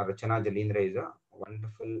royal or Rachana jalindra is a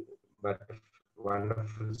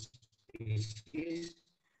wonderful species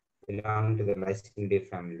belong to the Lycaenidae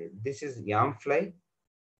family. This is yam fly.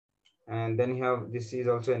 And then you have, this is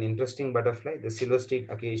also an interesting butterfly, the silver streak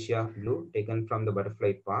acacia blue, taken from the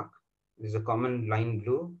butterfly park. This is a common line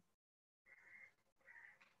blue.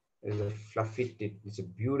 This is a fluffy tip. It's a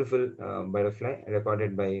beautiful butterfly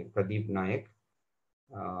recorded by Pradeep Nayak.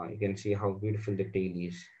 You can see how beautiful the tail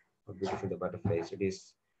is, how beautiful the butterfly is. It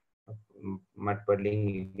is mud puddling.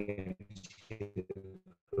 You can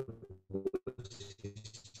see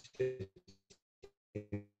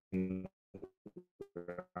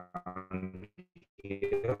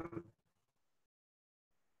here.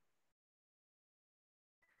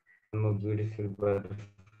 One more beautiful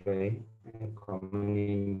butterfly,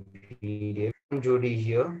 common imperial. Jodi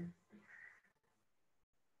here.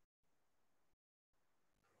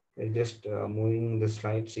 Just moving the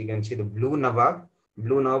slides, you can see the blue nawab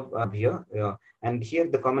here. And here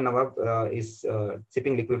the common nawab is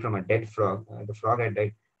sipping liquid from a dead frog. The frog had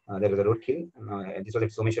died. There was a roadkill. This was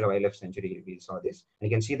at Someshwara Wildlife Sanctuary. We saw this. And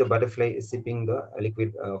you can see the butterfly is sipping the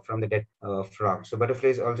liquid from the dead frog. So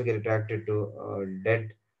butterflies also get attracted to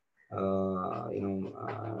dead,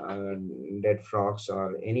 dead frogs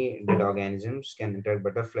or any dead organisms can attract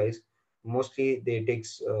butterflies. Mostly they take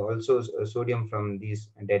also sodium from these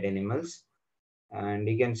dead animals. And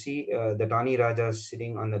you can see the tawny raja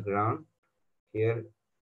sitting on the ground here.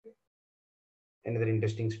 Another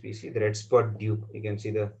interesting species, the red spot duke. You can see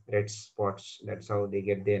the red spots. That's how they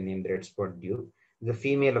get their name, the red spot duke. The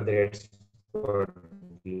female of the red spot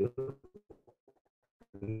duke.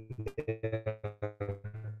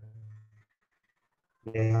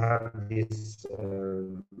 They have this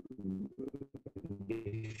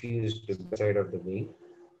diffused side of the wing.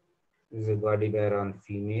 This is a gaudy bear on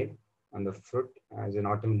female on the foot as an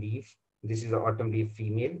autumn leaf. This is the autumn leaf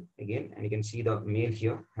female again, and you can see the male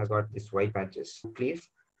here has got this white patches. Leaf,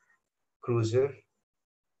 cruiser.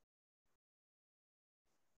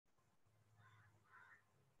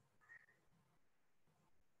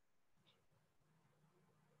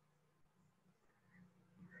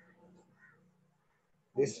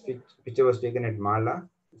 This picture was taken at Mala.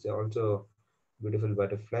 It's also a beautiful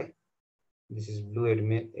butterfly. This is blue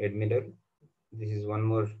admiral. This is one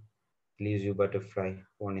more elusive butterfly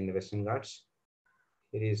found in the Western Ghats.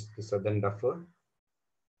 Here is the southern duffer.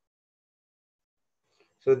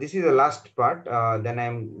 So this is the last part. Then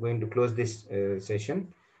I'm going to close this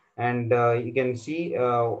session. And you can see,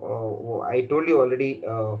 I told you already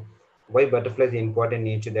why butterflies are important in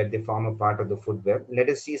nature, that they form a part of the food web. Let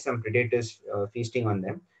us see some predators feasting on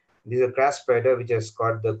them. This is a crash spider which has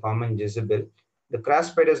caught the common Jezebel. The crash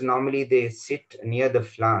spiders normally they sit near the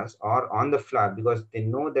flowers or on the flower because they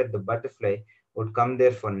know that the butterfly would come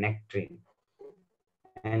there for nectaring.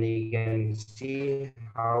 And you can see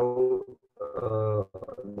how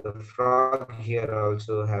the frog here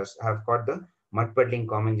also have caught the mud puddling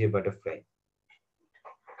common jay butterfly.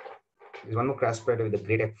 There's one more crash spider with a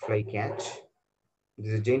great egg fly catch.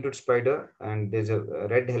 There's a giant tooth spider, and there's a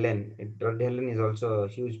red helen. Red helen is also a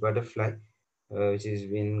huge butterfly, which has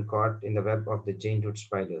been caught in the web of the giant tooth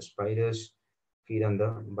spider. Spiders feed on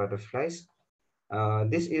the butterflies.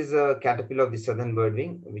 This is a caterpillar of the southern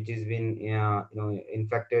birdwing, which has been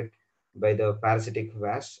infected by the parasitic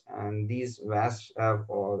wasp, and these wasps have,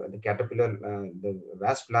 or the caterpillar, the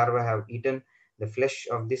wasp larvae have eaten the flesh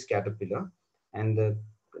of this caterpillar, and the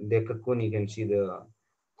cocoon. You can see the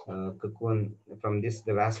cocoon from this.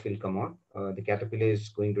 The wasp will come out. The caterpillar is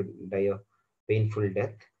going to die a painful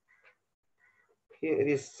death. Here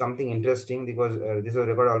is something interesting because this was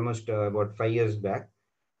recorded almost about 5 years back,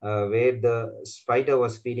 where the spider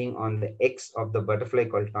was feeding on the eggs of the butterfly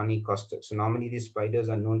called tawny coster. So normally these spiders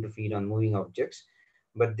are known to feed on moving objects,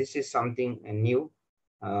 but this is something new.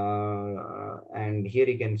 And here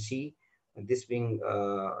you can see this being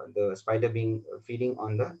the spider being feeding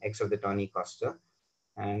on the eggs of the tawny coster,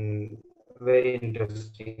 and very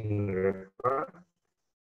interesting record.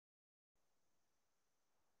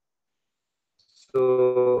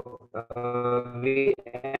 So we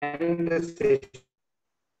end the session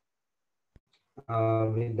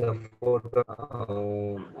with the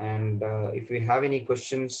photo. And if you have any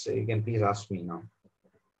questions, you can please ask me now.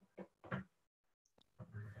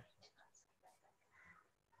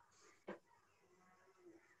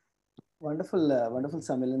 Wonderful, wonderful,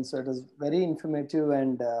 Sammilan. So it was very informative,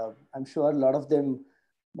 and I'm sure a lot of them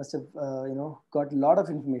must have, got a lot of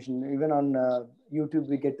information. Even on YouTube,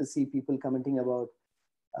 we get to see people commenting about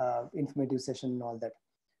informative session and all that.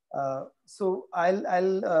 So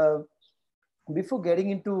I'll before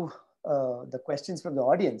getting into the questions from the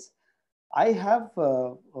audience, I have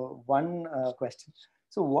one question.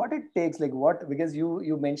 So what it takes, like what, because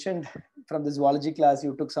you mentioned from the zoology class,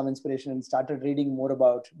 you took some inspiration and started reading more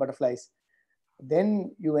about butterflies.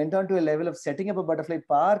 Then you went on to a level of setting up a butterfly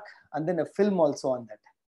park and then a film also on that.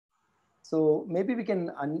 So maybe we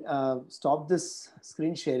can stop this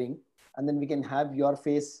screen sharing and then we can have your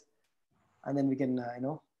face and then we can,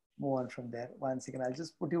 move on from there. One second, I'll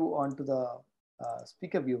just put you onto the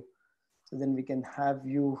speaker view. So then we can have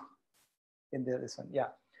you in there, this one. Yeah.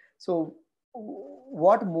 So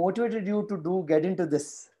what motivated you to get into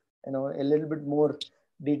this, a little bit more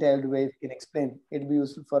detailed way, if you can explain? It'd be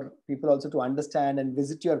useful for people also to understand and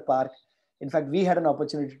visit your park. In fact, we had an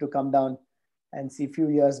opportunity to come down and see a few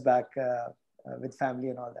years back with family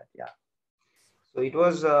and all that. Yeah. So it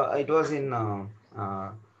was in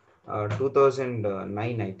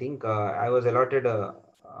 2009, I think. I was allotted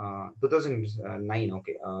 2009,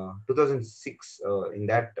 okay, 2006, in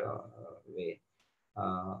that way.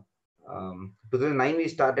 2009 we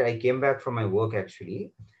started. I came back from my work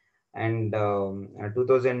actually, and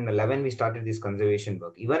 2011 we started this conservation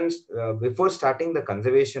work. Even before starting the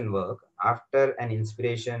conservation work, after an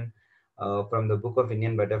inspiration from the Book of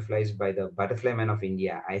Indian Butterflies by the Butterfly Man of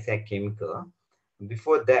India, Isaac Kemker.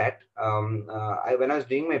 Before that, when I was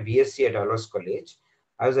doing my BSc at Allos College,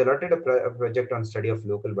 I was allotted a project on study of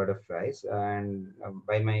local butterflies, and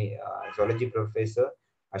by my zoology professor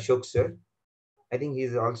Ashok sir. I think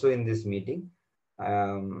he's also in this meeting.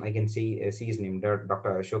 I can see his name, Dr.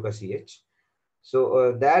 Ashoka CH.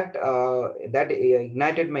 So that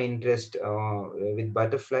ignited my interest with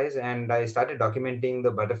butterflies, and I started documenting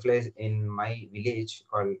the butterflies in my village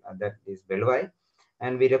called that is Belvai,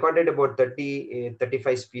 and we recorded about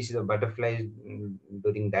 35 species of butterflies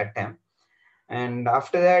during that time. And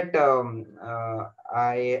after that,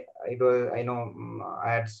 I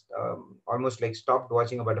had almost like stopped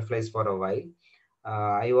watching butterflies for a while.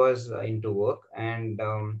 I was into work, and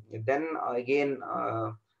then again.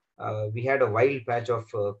 We had a wild patch of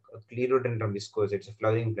Clerodendron viscosa. It's a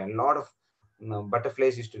flowering plant. A lot of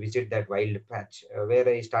butterflies used to visit that wild patch, where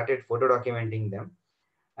I started photo documenting them.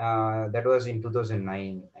 That was in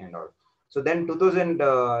 2009 and all. So then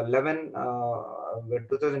 2011,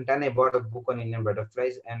 2010, I bought a book on Indian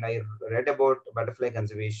butterflies, and I read about butterfly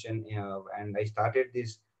conservation, and I started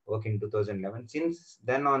this work in 2011. Since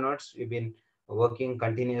then onwards, we've been working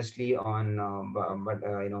continuously on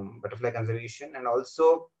butterfly conservation, and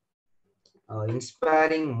also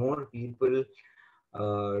inspiring more people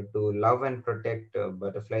to love and protect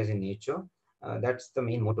butterflies in nature. That's the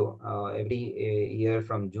main motto. Every year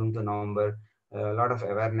from June to November, a lot of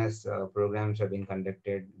awareness programs have been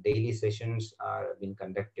conducted, daily sessions are being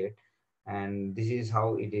conducted, and this is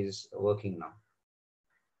how it is working now.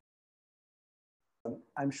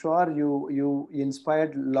 I'm sure you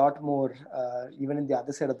inspired a lot more, even in the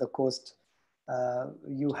other side of the coast.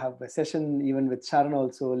 You have a session even with Sharon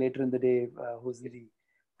also later in the day, who's in the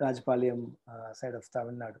Rajpalayam side of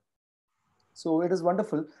Tamil Nadu. So it is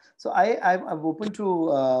wonderful. So I'm open to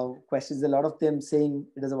questions. A lot of them saying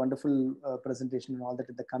it is a wonderful presentation and all that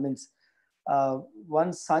in the comments.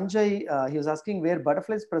 One Sanjay, he was asking where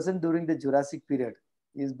butterflies present during the Jurassic period.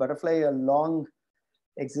 Is butterfly a long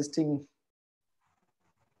existing?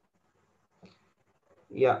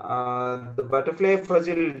 Yeah, the butterfly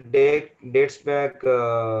fossil dates back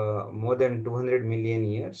more than 200 million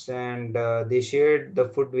years, and they shared the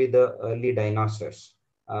food with the early dinosaurs.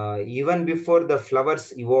 Even before the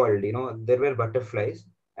flowers evolved, there were butterflies,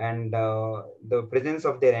 and the presence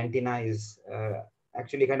of their antenna is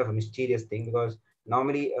actually kind of a mysterious thing, because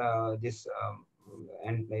normally this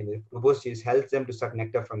and proboscis helps them to suck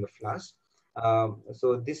nectar from the flowers. So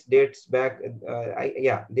this dates back,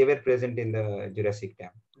 yeah, they were present in the Jurassic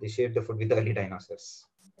time. They shared the food with the early dinosaurs.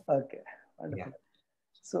 Okay, Yeah. wonderful.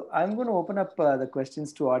 So I'm going to open up the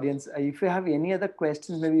questions to audience. If you have any other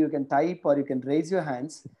questions, maybe you can type or you can raise your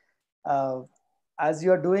hands. As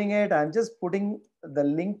you are doing it, I'm just putting the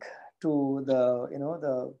link to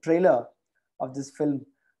the trailer of this film,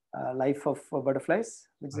 Life of Butterflies,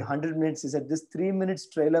 which is 100 minutes. He said this 3 minutes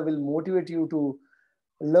trailer will motivate you to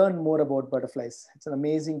learn more about butterflies. It's an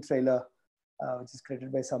amazing trailer, which is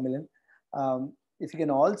created by Sammilan. If you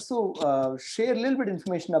can also share a little bit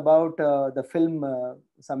information about the film,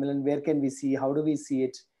 Sammilan, where can we see? How do we see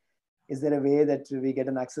it? Is there a way that we get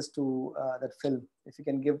an access to that film? If you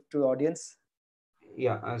can give to audience.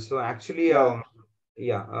 Yeah. So actually,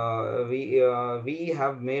 yeah, we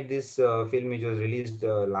have made this film, which was released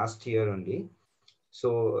last year only. So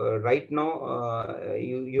right now,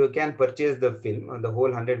 you can purchase the film, the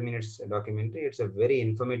whole 100 minutes documentary. It's a very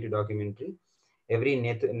informative documentary. Every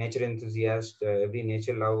nature enthusiast, every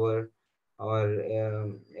nature lover, or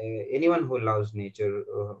anyone who loves nature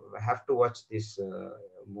have to watch this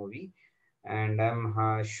movie. And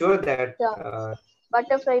I'm sure that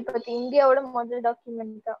butterfly பத்தி இந்தியாவோட முதல்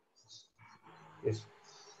document. yes.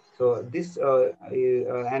 So this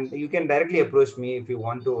and you can directly approach me if you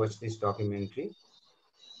want to watch this documentary.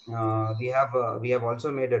 We have also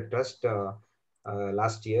made a trust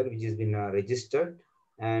last year, which has been registered,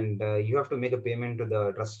 and you have to make a payment to the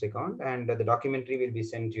trust account, and the documentary will be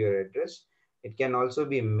sent to your address. It can also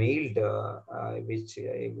be mailed,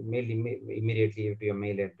 immediately to your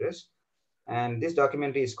mail address. And this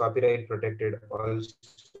documentary is copyright protected also.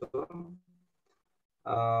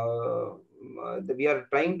 We are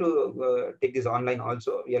trying to take this online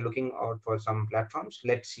also. We are looking out for some platforms.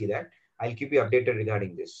 Let's see that. I'll keep you updated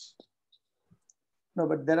regarding this. No,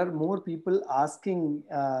 but there are more people asking,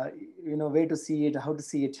 where to see it, how to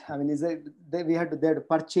see it. I mean, is it we had to there to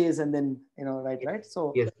purchase and then right? So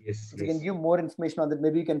yes. If you can give more information on that,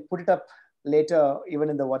 maybe you can put it up later, even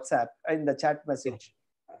in the WhatsApp, in the chat message.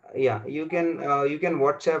 Yeah, you can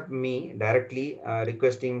WhatsApp me directly,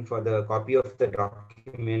 requesting for the copy of the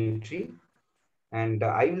documentary, and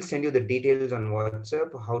I will send you the details on WhatsApp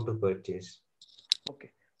how to purchase. Okay,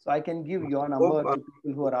 so I can give your number to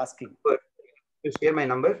people who are asking. To share my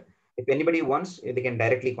number, if anybody wants, they can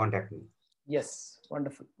directly contact me. Yes,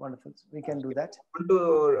 wonderful. We can do that.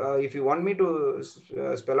 If you want me to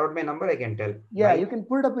spell out my number, I can tell. Yeah, you can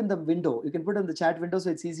put it up in the window. You can put it in the chat window, so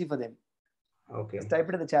it's easy for them. Okay. Just type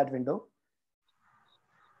it in the chat window.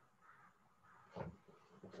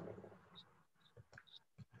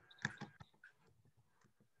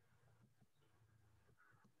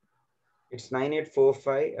 It's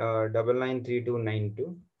 9845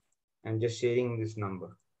 993292. I'm just sharing this number.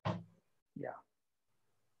 Yeah.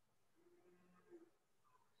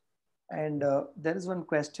 And there is one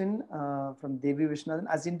question from Devi Vishnathan.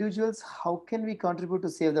 As individuals, how can we contribute to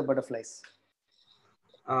save the butterflies?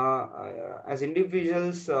 As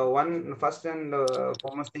individuals, one first and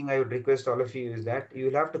foremost thing I would request all of you is that you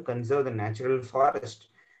will have to conserve the natural forest,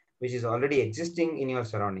 which is already existing in your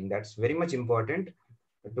surrounding. That's very much important,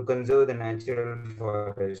 to conserve the natural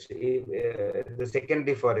forest, the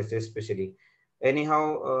secondary forest especially. Anyhow,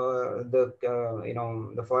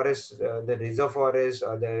 the forests, the reserve forests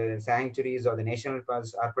or the sanctuaries or the national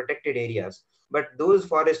parks are protected areas. But those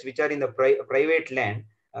forests which are in the private land,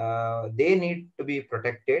 they need to be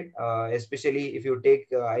protected, especially if you take,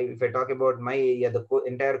 if I talk about my area, the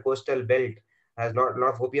entire coastal belt has lot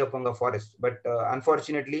of Hopia Ponga forest. But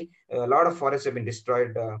unfortunately, a lot of forests have been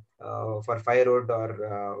destroyed for firewood or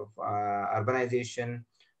urbanization.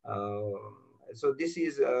 So this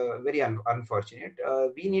is very unfortunate.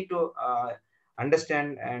 We need to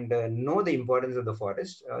understand and know the importance of the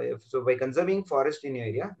forest. So by conserving forest in your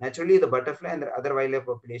area, naturally the butterfly and the other wildlife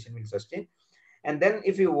population will sustain. And then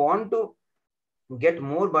if you want to get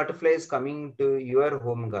more butterflies coming to your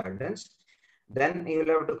home gardens, then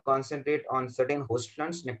you'll have to concentrate on certain host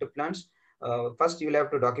plants, nectar plants. First, you'll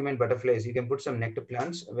have to document butterflies. You can put some nectar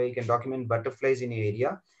plants where you can document butterflies in your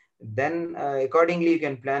area. Then accordingly, you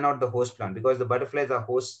can plan out the host plant, because the butterflies are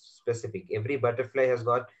host specific. Every butterfly has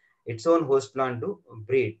got its own host plant to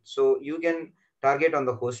breed. So you can target on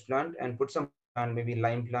the host plant and put some plant, maybe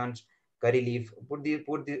lime plants, curry leaf, put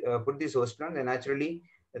these host plants, and naturally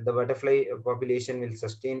the butterfly population will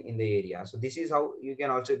sustain in the area. So this is how you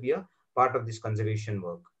can also be a part of this conservation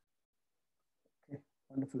work. Okay,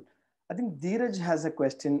 wonderful. I think Dheeraj has a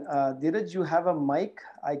question. Dheeraj, you have a mic.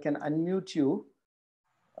 I can unmute you.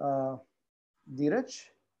 Dheeraj?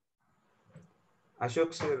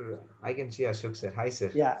 Ashok sir, I can see Ashok sir. Hi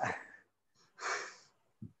sir. Yeah.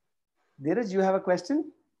 Dheeraj, you have a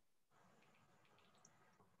question?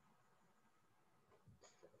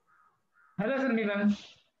 Hello, Sammilan.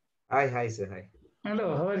 Hi sir. Hi.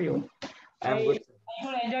 Hello, how are you? I'm good.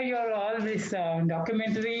 I enjoy your all this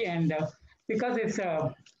documentary, and because it's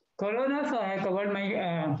Corona, so I covered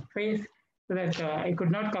my face so that I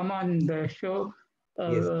could not come on the show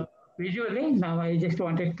Yes. visually. Now I just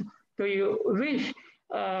wanted to you wish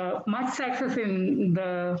much success in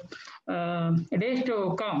the days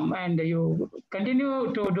to come, and you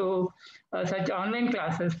continue to do such online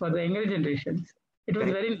classes for the younger generations. It was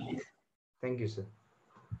very nice. Thank you, sir.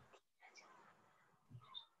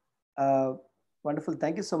 Wonderful.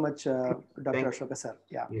 Thank you so much, Dr. Ashoka sir.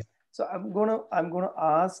 Yeah. Yes. So I'm gonna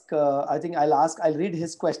ask. I think I'll read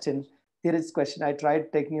his question. Here is question. I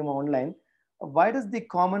tried taking him online. Why does the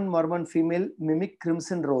common Mormon female mimic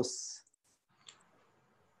crimson rose?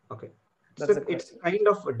 Okay. That's So it's kind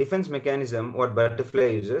of a defense mechanism what butterfly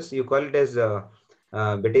uses. You call it as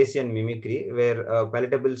Batesian mimicry, where a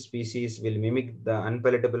palatable species will mimic the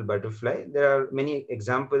unpalatable butterfly. There are many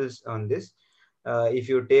examples on this. If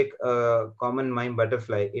you take a common mime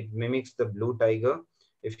butterfly, it mimics the blue tiger.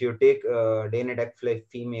 If you take a day-night duckfly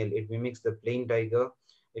female, it mimics the plain tiger.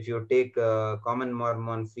 If you take a common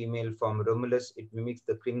Mormon female from Romulus, it mimics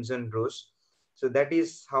the crimson rose. So that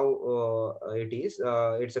is how it is.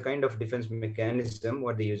 It's a kind of defense mechanism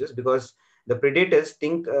what they use, because the predators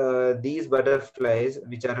think these butterflies,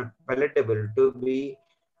 which are palatable, to be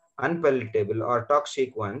unpalatable or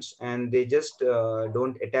toxic ones, and they just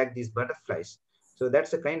don't attack these butterflies. So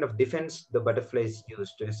that's the kind of defense the butterflies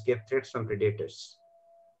use to escape threats from predators.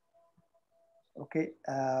 Okay.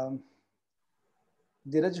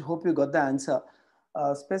 Dheeraj, hope you got the answer.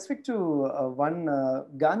 Specific to one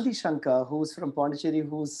Gandhi Shankar, who's from Pondicherry,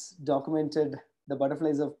 who's documented the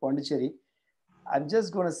butterflies of Pondicherry. I'm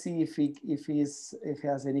just going to see if he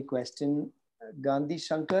has any question. Gandhi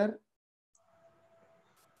Shankar.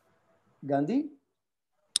 Gandhi?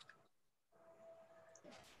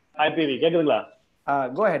 Hi, PV.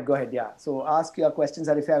 Go ahead. Yeah. So ask your questions,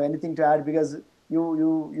 or if you have anything to add, because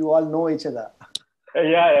you all know each other.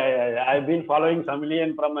 Yeah. I've been following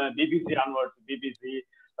Sammilan from BBC onwards, BBC,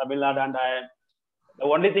 Tamil Nadu, and the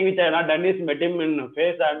only thing which I have not done is met him in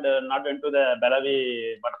face and not into the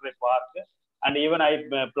Belvai Butterfly Park. And even I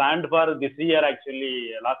planned for this year,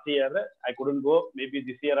 actually, last year, I couldn't go. Maybe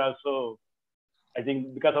this year also, I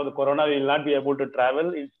think because of the Corona, we will not be able to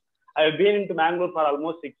travel. I've been into Mangalore for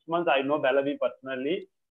almost 6 months. I know Belvai personally,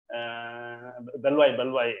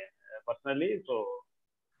 Belvai personally. So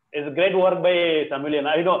it's great work by Sammilan.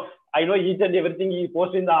 I know each and everything he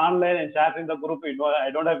posts in the online and shares in the group.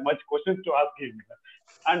 I don't have much questions to ask him.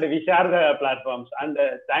 And we share the platforms. And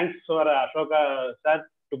thanks for Ashoka sir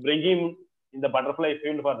to bring him in the butterfly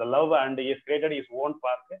field for the love, and he has created his own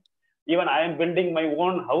park. Even I am building my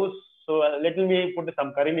own house. So let me put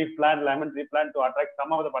some curry leaf plant, lemon tree plant to attract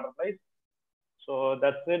some of the butterflies. So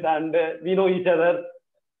that's it. And we know each other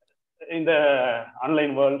in the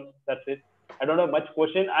online world. That's it. I don't have much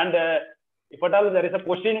question. And if at all there is a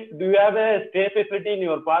question, do you have a stay facility in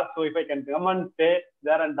your park? So if I can come and stay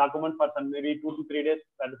there and document for some maybe 2 to 3 days,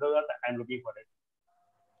 that is what I'm looking for it.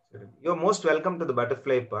 You're most welcome to the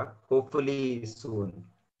butterfly park. Hopefully soon.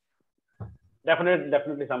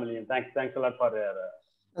 Definitely, Sammilan. Thanks a lot for your.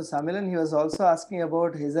 Sammilan, he was also asking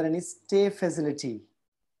about, is there any stay facility?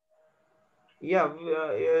 Yeah,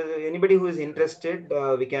 anybody who is interested,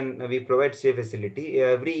 we provide stay facility.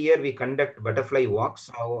 Every year we conduct butterfly walks.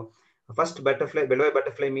 Our first Belvai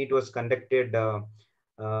butterfly meet was conducted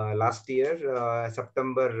last year,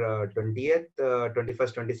 September 20th,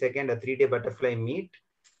 21st, 22nd, a 3-day butterfly meet.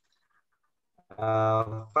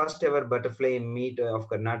 first ever butterfly meet of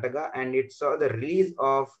Karnataka, and it saw the release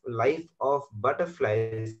of Life of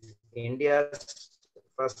Butterflies, India's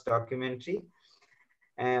first documentary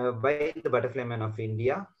by the Butterfly Man of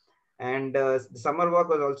India. And the summer walk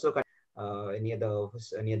was also near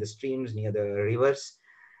the streams, near the rivers.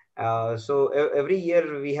 So every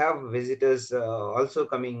year we have visitors also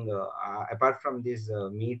coming apart from these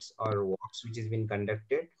meets or walks which has been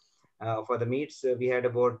conducted. For the meets, we had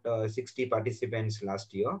about 60 participants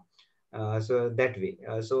last year. So that way,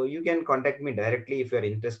 so you can contact me directly if you are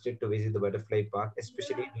interested to visit the butterfly park,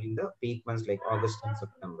 especially during the peak months like August and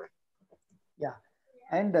September. Yeah.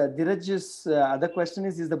 And Dheeraj's other question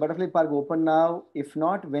is the butterfly park open now? If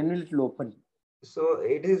not, when will it open? So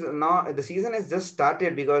it is now, the season has just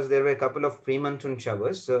started because there were a couple of pre-monsoon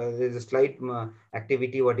showers. So there's a slight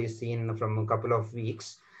activity what is seen from a couple of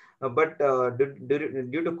weeks. But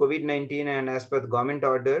due to COVID-19 and as per the government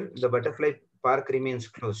order, the butterfly park remains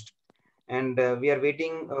closed. And we are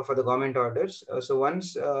waiting for the government orders. So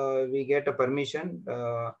once we get a permission,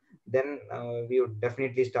 then we would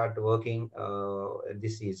definitely start working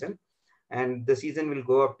this season. And the season will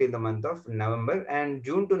go up till the month of November. And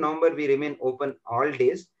June to November, we remain open all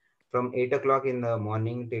days from 8 o'clock in the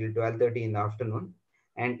morning till 12:30 in the afternoon.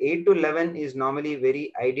 And 8 to 11 is normally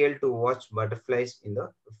very ideal to watch butterflies in the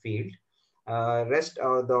field. Rest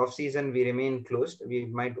of the off season, we remain closed. We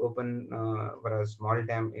might open for a small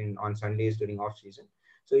time on Sundays during off season.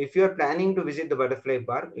 So if you are planning to visit the butterfly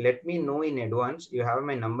park, let me know in advance. You have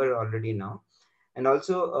my number already now. And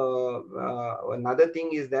also another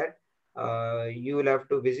thing is that you will have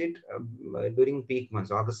to visit during peak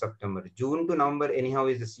months, August, September. June to November anyhow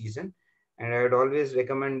is the season, and I would always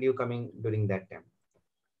recommend you coming during that time.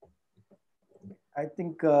 I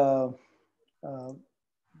think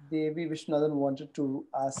Devi Vishnadhan wanted to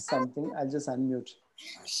ask something. I'll just unmute.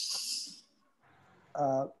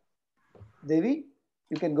 Devi,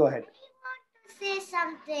 you can go ahead. I want to say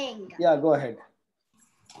something. Yeah, go ahead.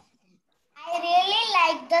 I really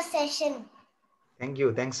liked the session. Thank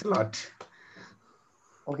you. Thanks a lot.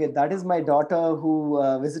 Okay, that is my daughter who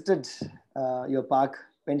visited your park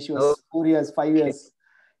when she was 4 years, 5 years,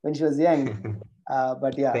 when she was young.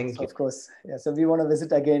 But yeah, so of course, yeah. So we want to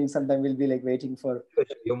visit again. Sometime we'll be like waiting for.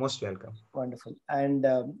 You're most welcome. Wonderful. And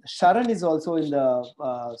Sharan is also in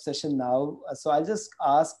the session now. So I'll just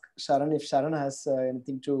ask Sharan if Sharan has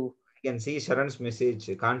anything to. You can see Sharan's message.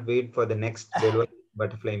 Can't wait for the next Belvai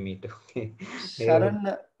butterfly meet. Okay.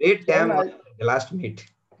 Sharan, great time the last meet.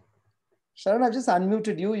 Sharan, I've just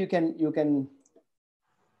unmuted you. You can.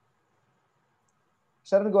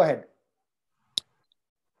 Sharan, go ahead.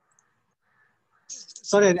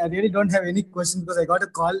 Sorry, I really don't have any questions because I got a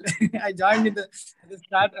call. I joined at the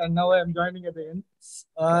start and now I'm joining at the end.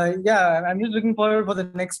 Yeah, I'm just looking forward for the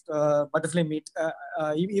next butterfly meet.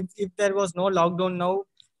 If there was no lockdown now,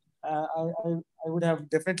 I would have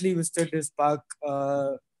definitely visited this park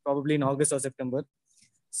probably in August or September.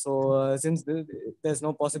 So since there's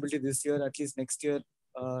no possibility this year, at least next year,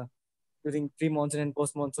 during pre-monsoon and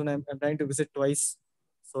post-monsoon, I'm trying to visit twice.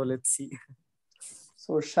 So let's see.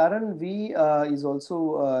 So Sharan V is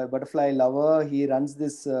also a butterfly lover. He runs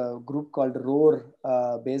this group called Roar,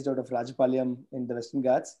 based out of Rajapalayam in the Western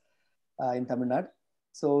Ghats in Tamil Nadu.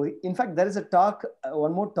 So in fact, there is a talk,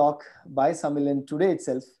 one more talk by Sammilan today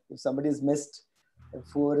itself. If somebody is missed, if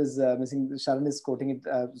whoever is missing, Sharan is quoting it,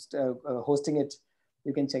 hosting it.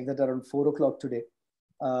 You can check that around 4 o'clock today.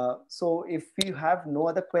 So if you have no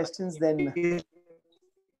other questions, then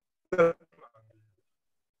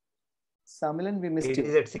Sammilan, we missed you. It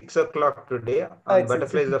is at 6 o'clock today on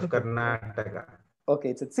Butterflies of Karnataka. Okay,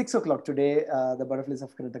 it's at 6 o'clock today, the Butterflies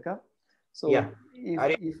of Karnataka. So yeah.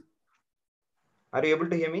 Are you able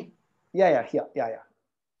to hear me? Yeah.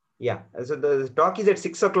 Yeah. So the talk is at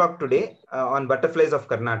 6 o'clock today on Butterflies of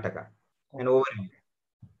Karnataka and over.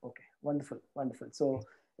 Okay, wonderful. So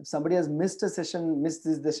if somebody has missed this session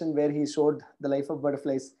where he showed the life of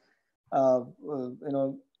butterflies,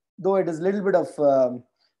 though it is a little bit of,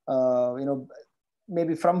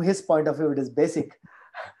 maybe from his point of view, it is basic,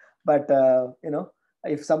 but,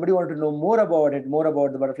 if somebody wants to know more about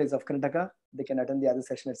the Butterflies of Karnataka, they can attend the other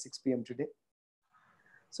session at 6 p.m. today.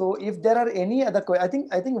 So if there are any other questions,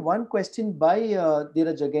 I think one question by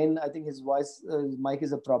Dheeraj again, I think his mic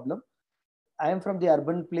is a problem. I am from the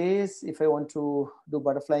urban place. If I want to do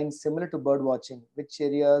butterflying similar to bird watching, which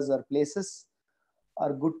areas or places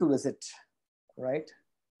are good to visit, right?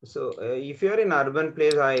 So if you are in urban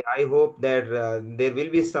place, I hope that there will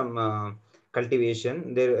be some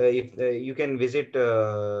cultivation there. If you can visit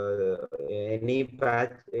any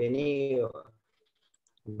patch, any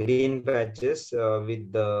green patches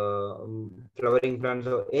with the flowering plants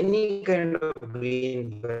or any kind of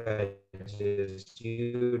green patches,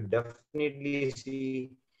 you definitely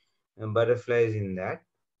see butterflies in that.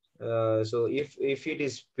 So if it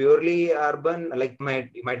is purely urban, like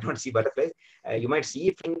you might not see butterflies. You might see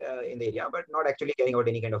it in the area, but not actually carrying out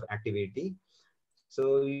any kind of activity.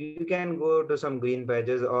 So you can go to some green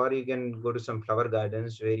patches, or you can go to some flower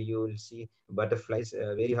gardens where you will see butterflies,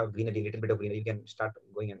 where you have greenery, little bit of greenery. You can start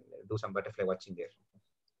going and do some butterfly watching there.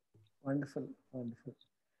 Wonderful, wonderful.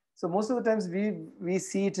 So most of the times we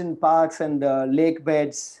see it in parks and lake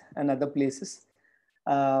beds and other places.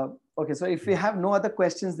 Okay, so if we have no other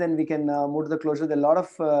questions, then we can move to the closure. There are a lot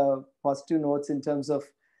of positive notes in terms of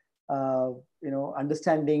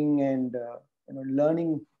understanding and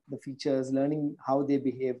learning the features, learning how they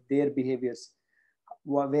behave, their behaviors,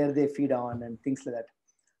 where they feed on, and things like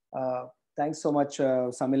that. Thanks so much,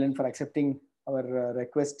 Sammilan, for accepting our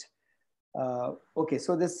request. Okay,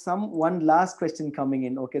 so there's one last question coming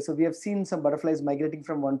in. Okay, so we have seen some butterflies migrating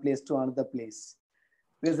from one place to another place.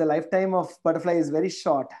 Because the lifetime of butterfly is very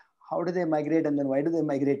short. How do they migrate, and then why do they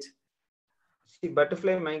migrate? See,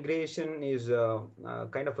 butterfly migration is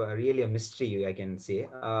kind of really a mystery, I can say.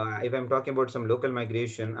 If I'm talking about some local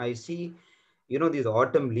migration, I see, these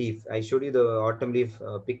autumn leaf. I showed you the autumn leaf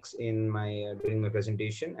pics in during my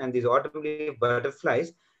presentation, and these autumn leaf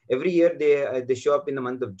butterflies. Every year they show up in the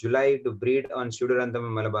month of July to breed on Pseudoranthum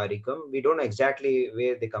malabaricum. We don't know exactly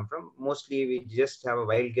where they come from. Mostly we just have a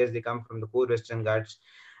wild guess. They come from the core Western Ghats,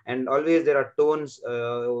 and always there are tones,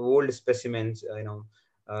 old specimens,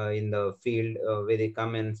 in the field where they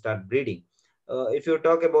come and start breeding. If you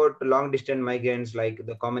talk about long distance migrants like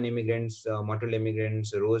the common immigrants, mottled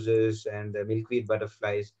immigrants, roses, and the milkweed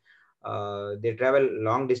butterflies, they travel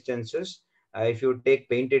long distances. If you take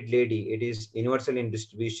painted lady, it is universal in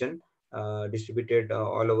distribution, distributed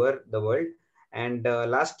all over the world. And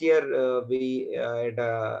last year we had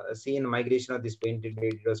seen migration of this painted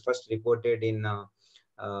lady. It was first reported in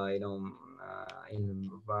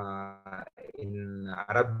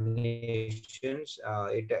Arab nations.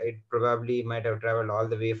 It probably might have traveled all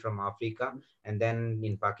the way from Africa, and then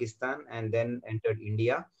in Pakistan, and then entered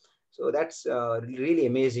India. So that's really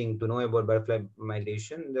amazing to know about butterfly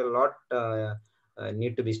migration. There are a lot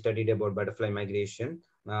need to be studied about butterfly migration.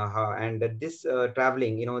 And this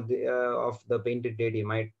traveling, of the painted lady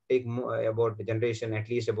might take about the generation, at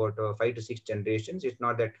least about 5 to 6 generations. It's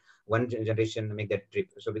not that one generation make that trip.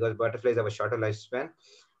 So because butterflies have a shorter lifespan,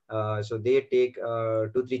 so they take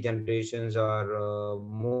 2-3 generations or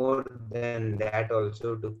more than that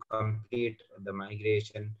also to complete the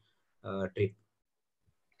migration trip.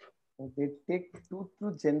 They take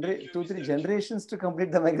 2-3 generations to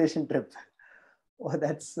complete the migration trip. Oh,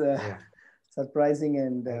 that's surprising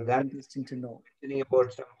and very interesting to know.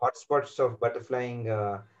 About some hotspots of butterflying,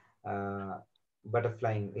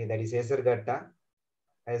 that is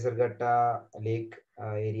Hesarghatta Lake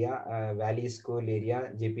area, Valley School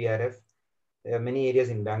area, JPRF. There are many areas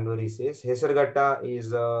in Bangalore, he says. Hesarghatta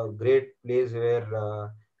is a great place where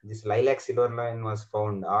this lilac silver line was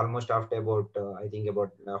found almost after about, I think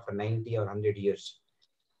about after 90 or 100 years.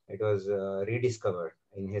 It was rediscovered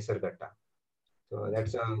in Hesarghatta. So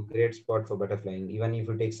that's a great spot for butterflying. Even if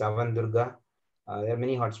you take Savandurga, there are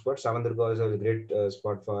many hotspots. Savandurga is a great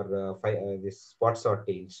spot for this spot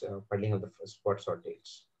swordtails, paddling of the spot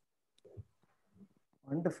swordtails.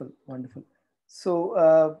 Wonderful, wonderful.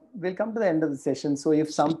 So we'll come to the end of the session. So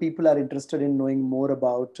if some people are interested in knowing more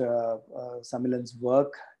about Sammilan's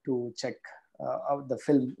work, to check out the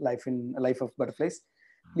film Life of Butterflies,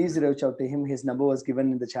 please reach out to him. His number was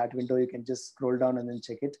given in the chat window. You can just scroll down and then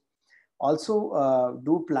check it. Also,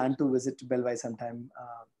 do plan to visit Belvai sometime.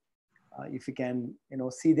 If you can,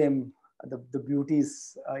 see them, the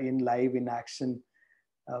beauties in live, in action,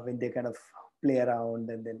 when they kind of play around,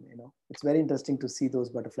 and then, it's very interesting to see those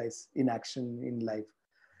butterflies in action, in live.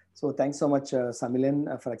 So thanks so much,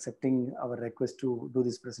 Sammilan, for accepting our request to do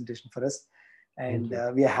this presentation for us. And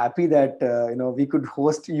we are happy that, we could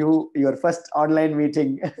host your first online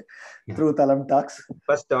meeting through Thalam Talks.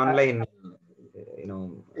 First online,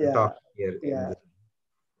 talk here.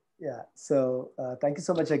 Yeah. So thank you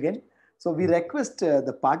so much again. So we request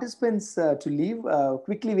the participants to leave.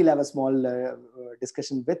 Quickly, we'll have a small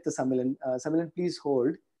discussion with the Sammilan. Sammilan, please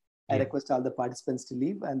hold. I request all the participants to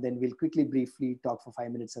leave, and then we'll quickly, briefly talk for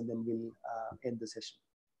 5 minutes, and then we'll end the session.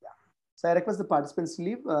 Yeah. So I request the participants to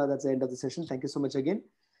leave. That's the end of the session. Thank you so much again.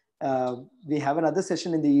 We have another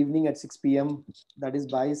session in the evening at 6 p.m. That is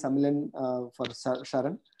by Sammilan for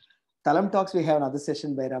Sharan. Thalam Talks, we have another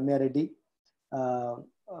session by Ramya Reddy.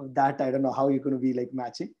 That I don't know how you're going to be like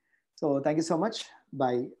matching. So thank you so much.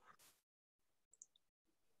 by